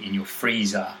that meat in your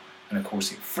freezer, and of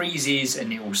course it freezes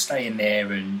and it will stay in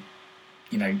there, and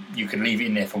you could leave it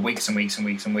in there for weeks and weeks and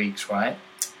weeks and weeks, right?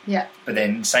 Yeah. But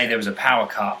then say there was a power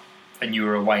cut and you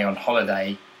were away on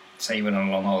holiday, say you went on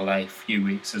a long holiday for a few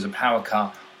weeks, there's a power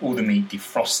cut, all the meat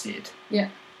defrosted. Yeah.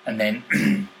 And then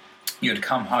you'd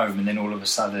come home and then all of a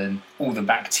sudden all the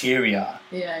bacteria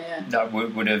that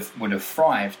would have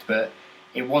thrived, but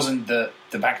it wasn't that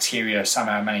the bacteria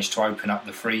somehow managed to open up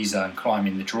the freezer and climb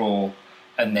in the drawer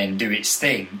and then do its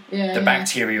thing. The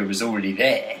bacteria was already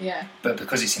there, but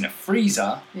because it's in a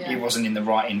freezer, it wasn't in the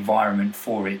right environment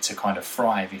for it to kind of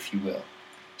thrive, if you will.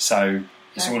 So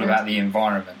it's all about the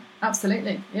environment.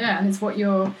 Absolutely, and it's what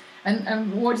you're...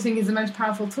 And what do you think is the most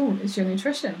powerful tool? It's your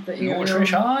nutrition that you're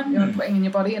putting in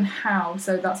your body, and how.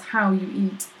 So that's how you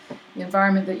eat, the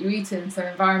environment that you eat in. So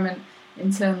environment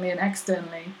internally and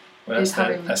externally. Well,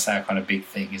 that's our kind of big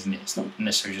thing, isn't it? It's not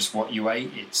necessarily just what you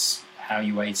ate, it's how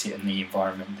you ate it and the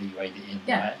environment that you ate it in.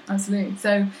 Yeah, right? Absolutely.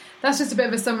 So that's just a bit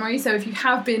of a summary. So if you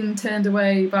have been turned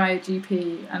away by a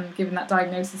GP and given that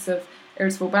diagnosis of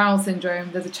irritable bowel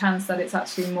syndrome, there's a chance that it's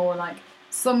actually more like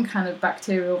some kind of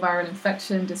bacterial viral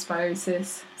infection,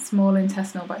 dysbiosis, small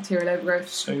intestinal bacterial overgrowth.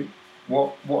 So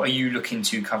what are you looking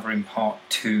to cover in part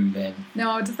 2 then?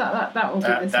 No, just that will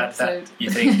be this episode. You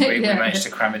think we managed to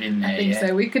cram it in there? I think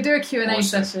so. We could do a Q&A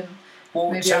session,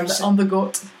 maybe on the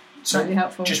gut. So be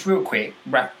helpful. Just real quick,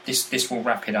 this will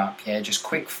wrap it up. Yeah, just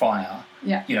quick fire.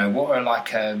 Yeah. What are like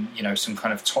some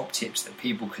kind of top tips that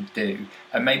people could do,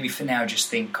 and maybe for now just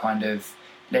think kind of.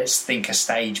 Let's think a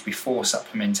stage before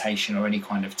supplementation or any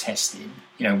kind of testing.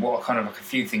 What are kind of like a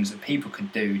few things that people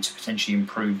could do to potentially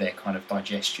improve their kind of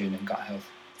digestion and gut health?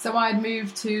 So I'd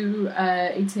move to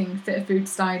eating Fitter Food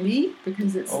Style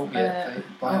because it's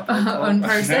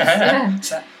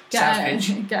unprocessed.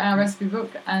 Get our recipe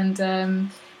book, and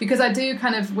because I do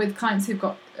kind of with clients who've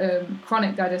got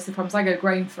chronic digestive problems, I go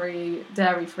grain-free,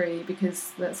 dairy-free,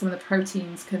 because some of the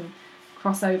proteins can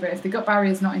cross over. If the gut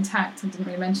barrier is not intact, I didn't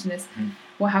really mention this,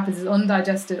 what happens is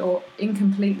undigested or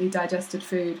incompletely digested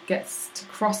food gets to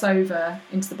cross over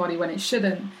into the body when it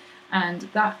shouldn't, and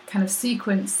that kind of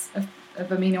sequence of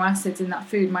amino acids in that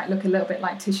food might look a little bit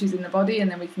like tissues in the body,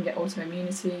 and then we can get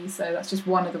autoimmunity. So that's just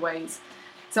one of the ways.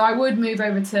 So I would move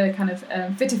over to kind of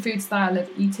Fitter Food style of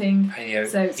eating.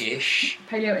 Paleo-ish.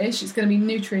 Paleo-ish. It's going to be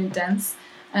nutrient dense.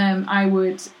 I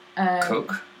would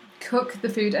cook the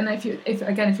food, and if your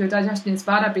digestion is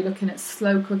bad, I'd be looking at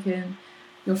slow cooking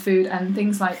your food and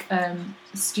things like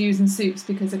stews and soups,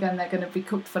 because again they're going to be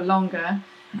cooked for longer.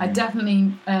 I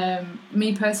definitely,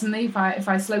 me personally, if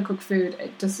I slow cook food,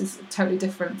 it just is totally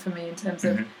different for me in terms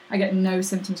of I get no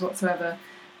symptoms whatsoever.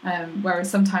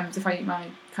 Whereas sometimes if I eat my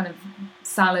kind of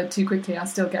salad too quickly, I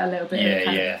still get a little bit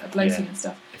of bloating and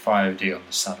stuff. If I OD on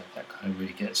the salad, that kind of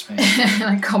really gets me.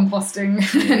 Like composting.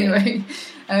 Anyway.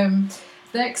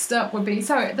 Next up would be,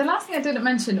 the last thing I didn't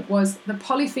mention was the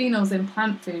polyphenols in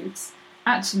plant foods.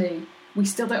 Actually, we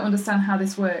still don't understand how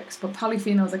this works, but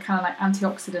polyphenols are kind of like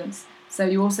antioxidants. So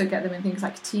you also get them in things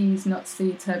like teas, nuts,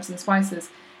 seeds, herbs and spices.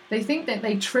 They think that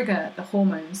they trigger the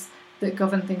hormones that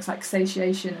govern things like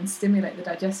satiation and stimulate the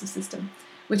digestive system,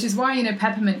 which is why,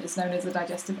 peppermint is known as a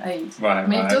digestive aid. Right,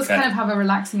 it does kind of have a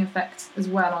relaxing effect as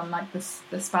well on like the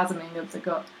spasming of the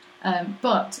gut.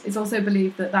 But it's also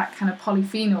believed that kind of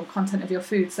polyphenol content of your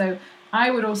food. So I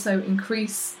would also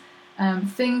increase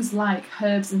things like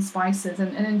herbs and spices,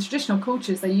 and in traditional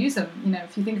cultures they use them.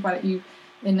 If you think about it,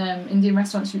 in Indian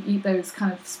restaurants you eat those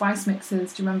kind of spice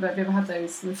mixes. Do you remember? Have you ever had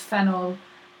those with fennel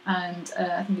and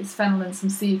I think it's fennel and some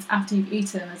seeds after you've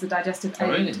eaten as a digestive aid?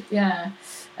 Really? Yeah,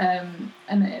 and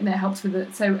it helps with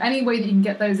it. So any way that you can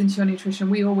get those into your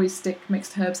nutrition, we always stick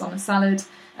mixed herbs on a salad.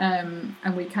 And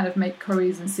we kind of make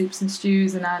curries and soups and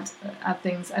stews and add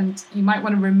things. And you might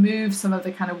want to remove some of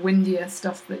the kind of windier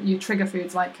stuff that you trigger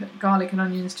foods like garlic and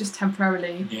onions just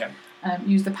temporarily. Yeah.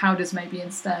 Use the powders maybe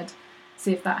instead.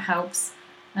 See if that helps.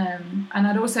 And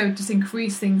I'd also just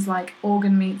increase things like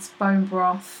organ meats, bone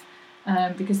broth,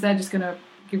 because they're just going to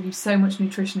give you so much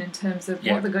nutrition in terms of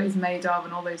what the gut is made of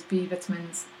and all those B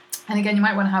vitamins. And again, you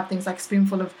might want to have things like a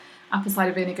spoonful of apple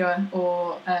cider vinegar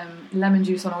or lemon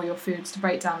juice on all your foods to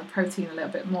break down the protein a little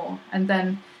bit more. And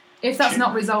then if that's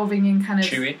not resolving in kind of...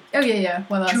 Chew it. Oh, yeah.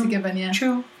 Well, that's a given, yeah.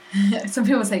 Chew. Some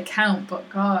people say count, but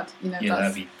God, Yeah,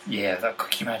 that'd be. Yeah, that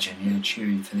could you imagine? You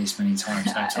chew for this many times.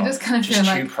 No I just kind of feel chew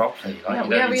like properly.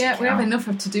 Like we have enough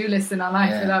of to-do lists in our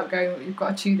life without going. You've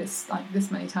got to chew this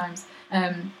many times.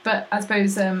 But I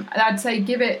suppose I'd say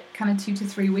give it kind of 2 to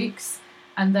 3 weeks,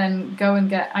 and then go and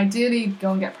get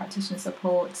practitioner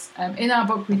support. In our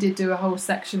book, we did do a whole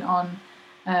section on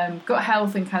gut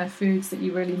health and kind of foods that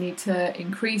you really need to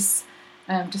increase,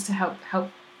 just to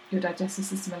help your digestive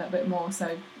system a little bit more.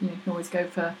 So you can always go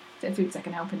for foods that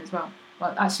can help in as well.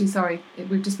 Well, actually, sorry,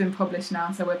 we've just been published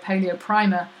now, so we're Paleo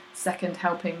Primer second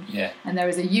helping. Yeah. And there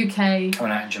is a UK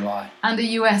coming out in July and a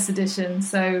US edition.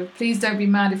 So please don't be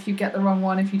mad if you get the wrong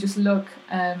one. If you just look,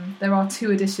 there are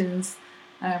 2 editions.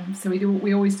 So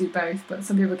we always do both, but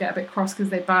some people get a bit cross because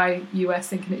they buy US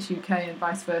thinking it's UK and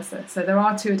vice versa. So there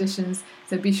are 2 editions,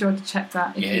 so be sure to check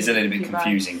that. It's a little bit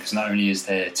confusing because not only is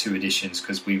there 2 editions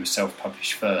because we were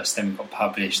self-published first, then we got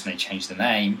published and they changed the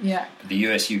name. Yeah. But the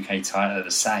US UK title are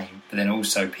the same. But then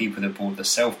also people that bought the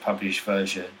self-published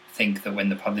version think that when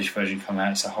the published version come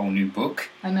out, it's a whole new book.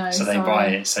 I know. So they buy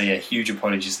it. So yeah, huge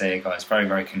apologies there, guys. Very,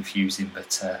 very confusing.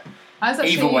 But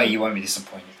either way, you won't be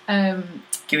disappointed.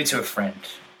 Give it to a friend.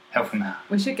 Help him out.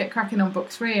 We should get cracking on book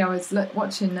 3. I was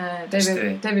watching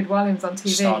David Walliams on TV.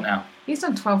 Start now. He's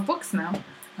done 12 books now.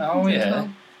 Oh, yeah. 12.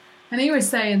 And he was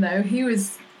saying, though,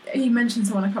 he mentioned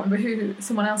someone, I can't remember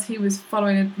someone else he was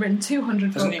following had written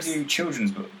 200 Doesn't books. Doesn't he do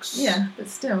children's books? Yeah, but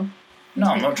still. No,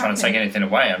 I'm not trying to take anything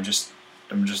away. I'm just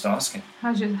asking.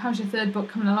 How's your 3rd book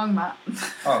coming along, Matt?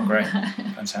 Oh, great.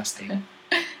 Fantastic.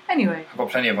 Anyway. I've got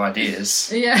plenty of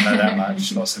ideas. Yeah. I know that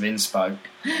much. Lots of inspo.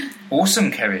 Awesome,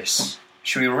 Keris.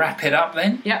 Should we wrap it up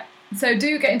then? Yeah. So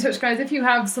do get in touch, guys. If you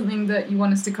have something that you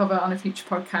want us to cover on a future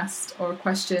podcast or a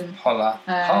question, holla.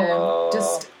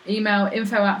 Just email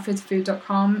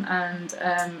info@fitterfood.com and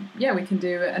we can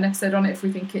do an episode on it if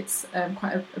we think it's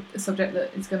quite a subject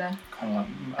that is going to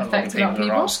affect a lot of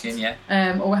people. Asking,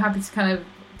 yeah. Or we're happy to kind of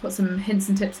put some hints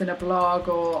and tips in a blog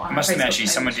or on I must admit, actually,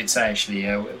 page. someone did say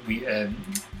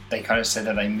they kind of said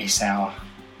that they miss our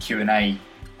Q&A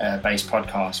based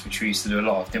podcast, which we used to do a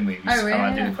lot of, didn't we? We used to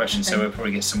kind of do the questions, so we'll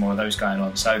probably get some more of those going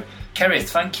on. So, Kerith,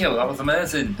 thank you. That was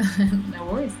amazing. No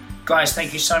worries. Guys,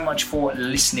 thank you so much for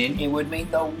listening. It would mean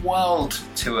the world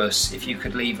to us if you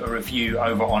could leave a review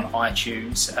over on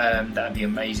iTunes. That would be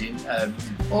amazing.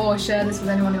 Or share this with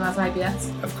anyone who has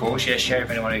IBS. Of course, yeah, share it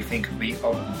with anyone who you think would be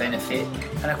of benefit.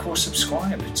 And of course,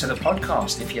 subscribe to the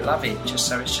podcast if you love it, just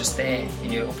so it's just there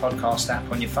in your little podcast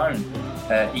app on your phone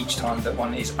each time that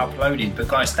one is uploaded. But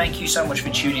guys, thank you so much for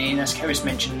tuning in. As Keris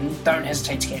mentioned, don't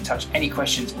hesitate to get in touch. Any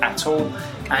questions at all.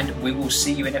 And we will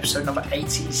see you in episode number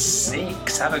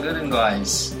 86. Have a good one,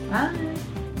 guys. Bye.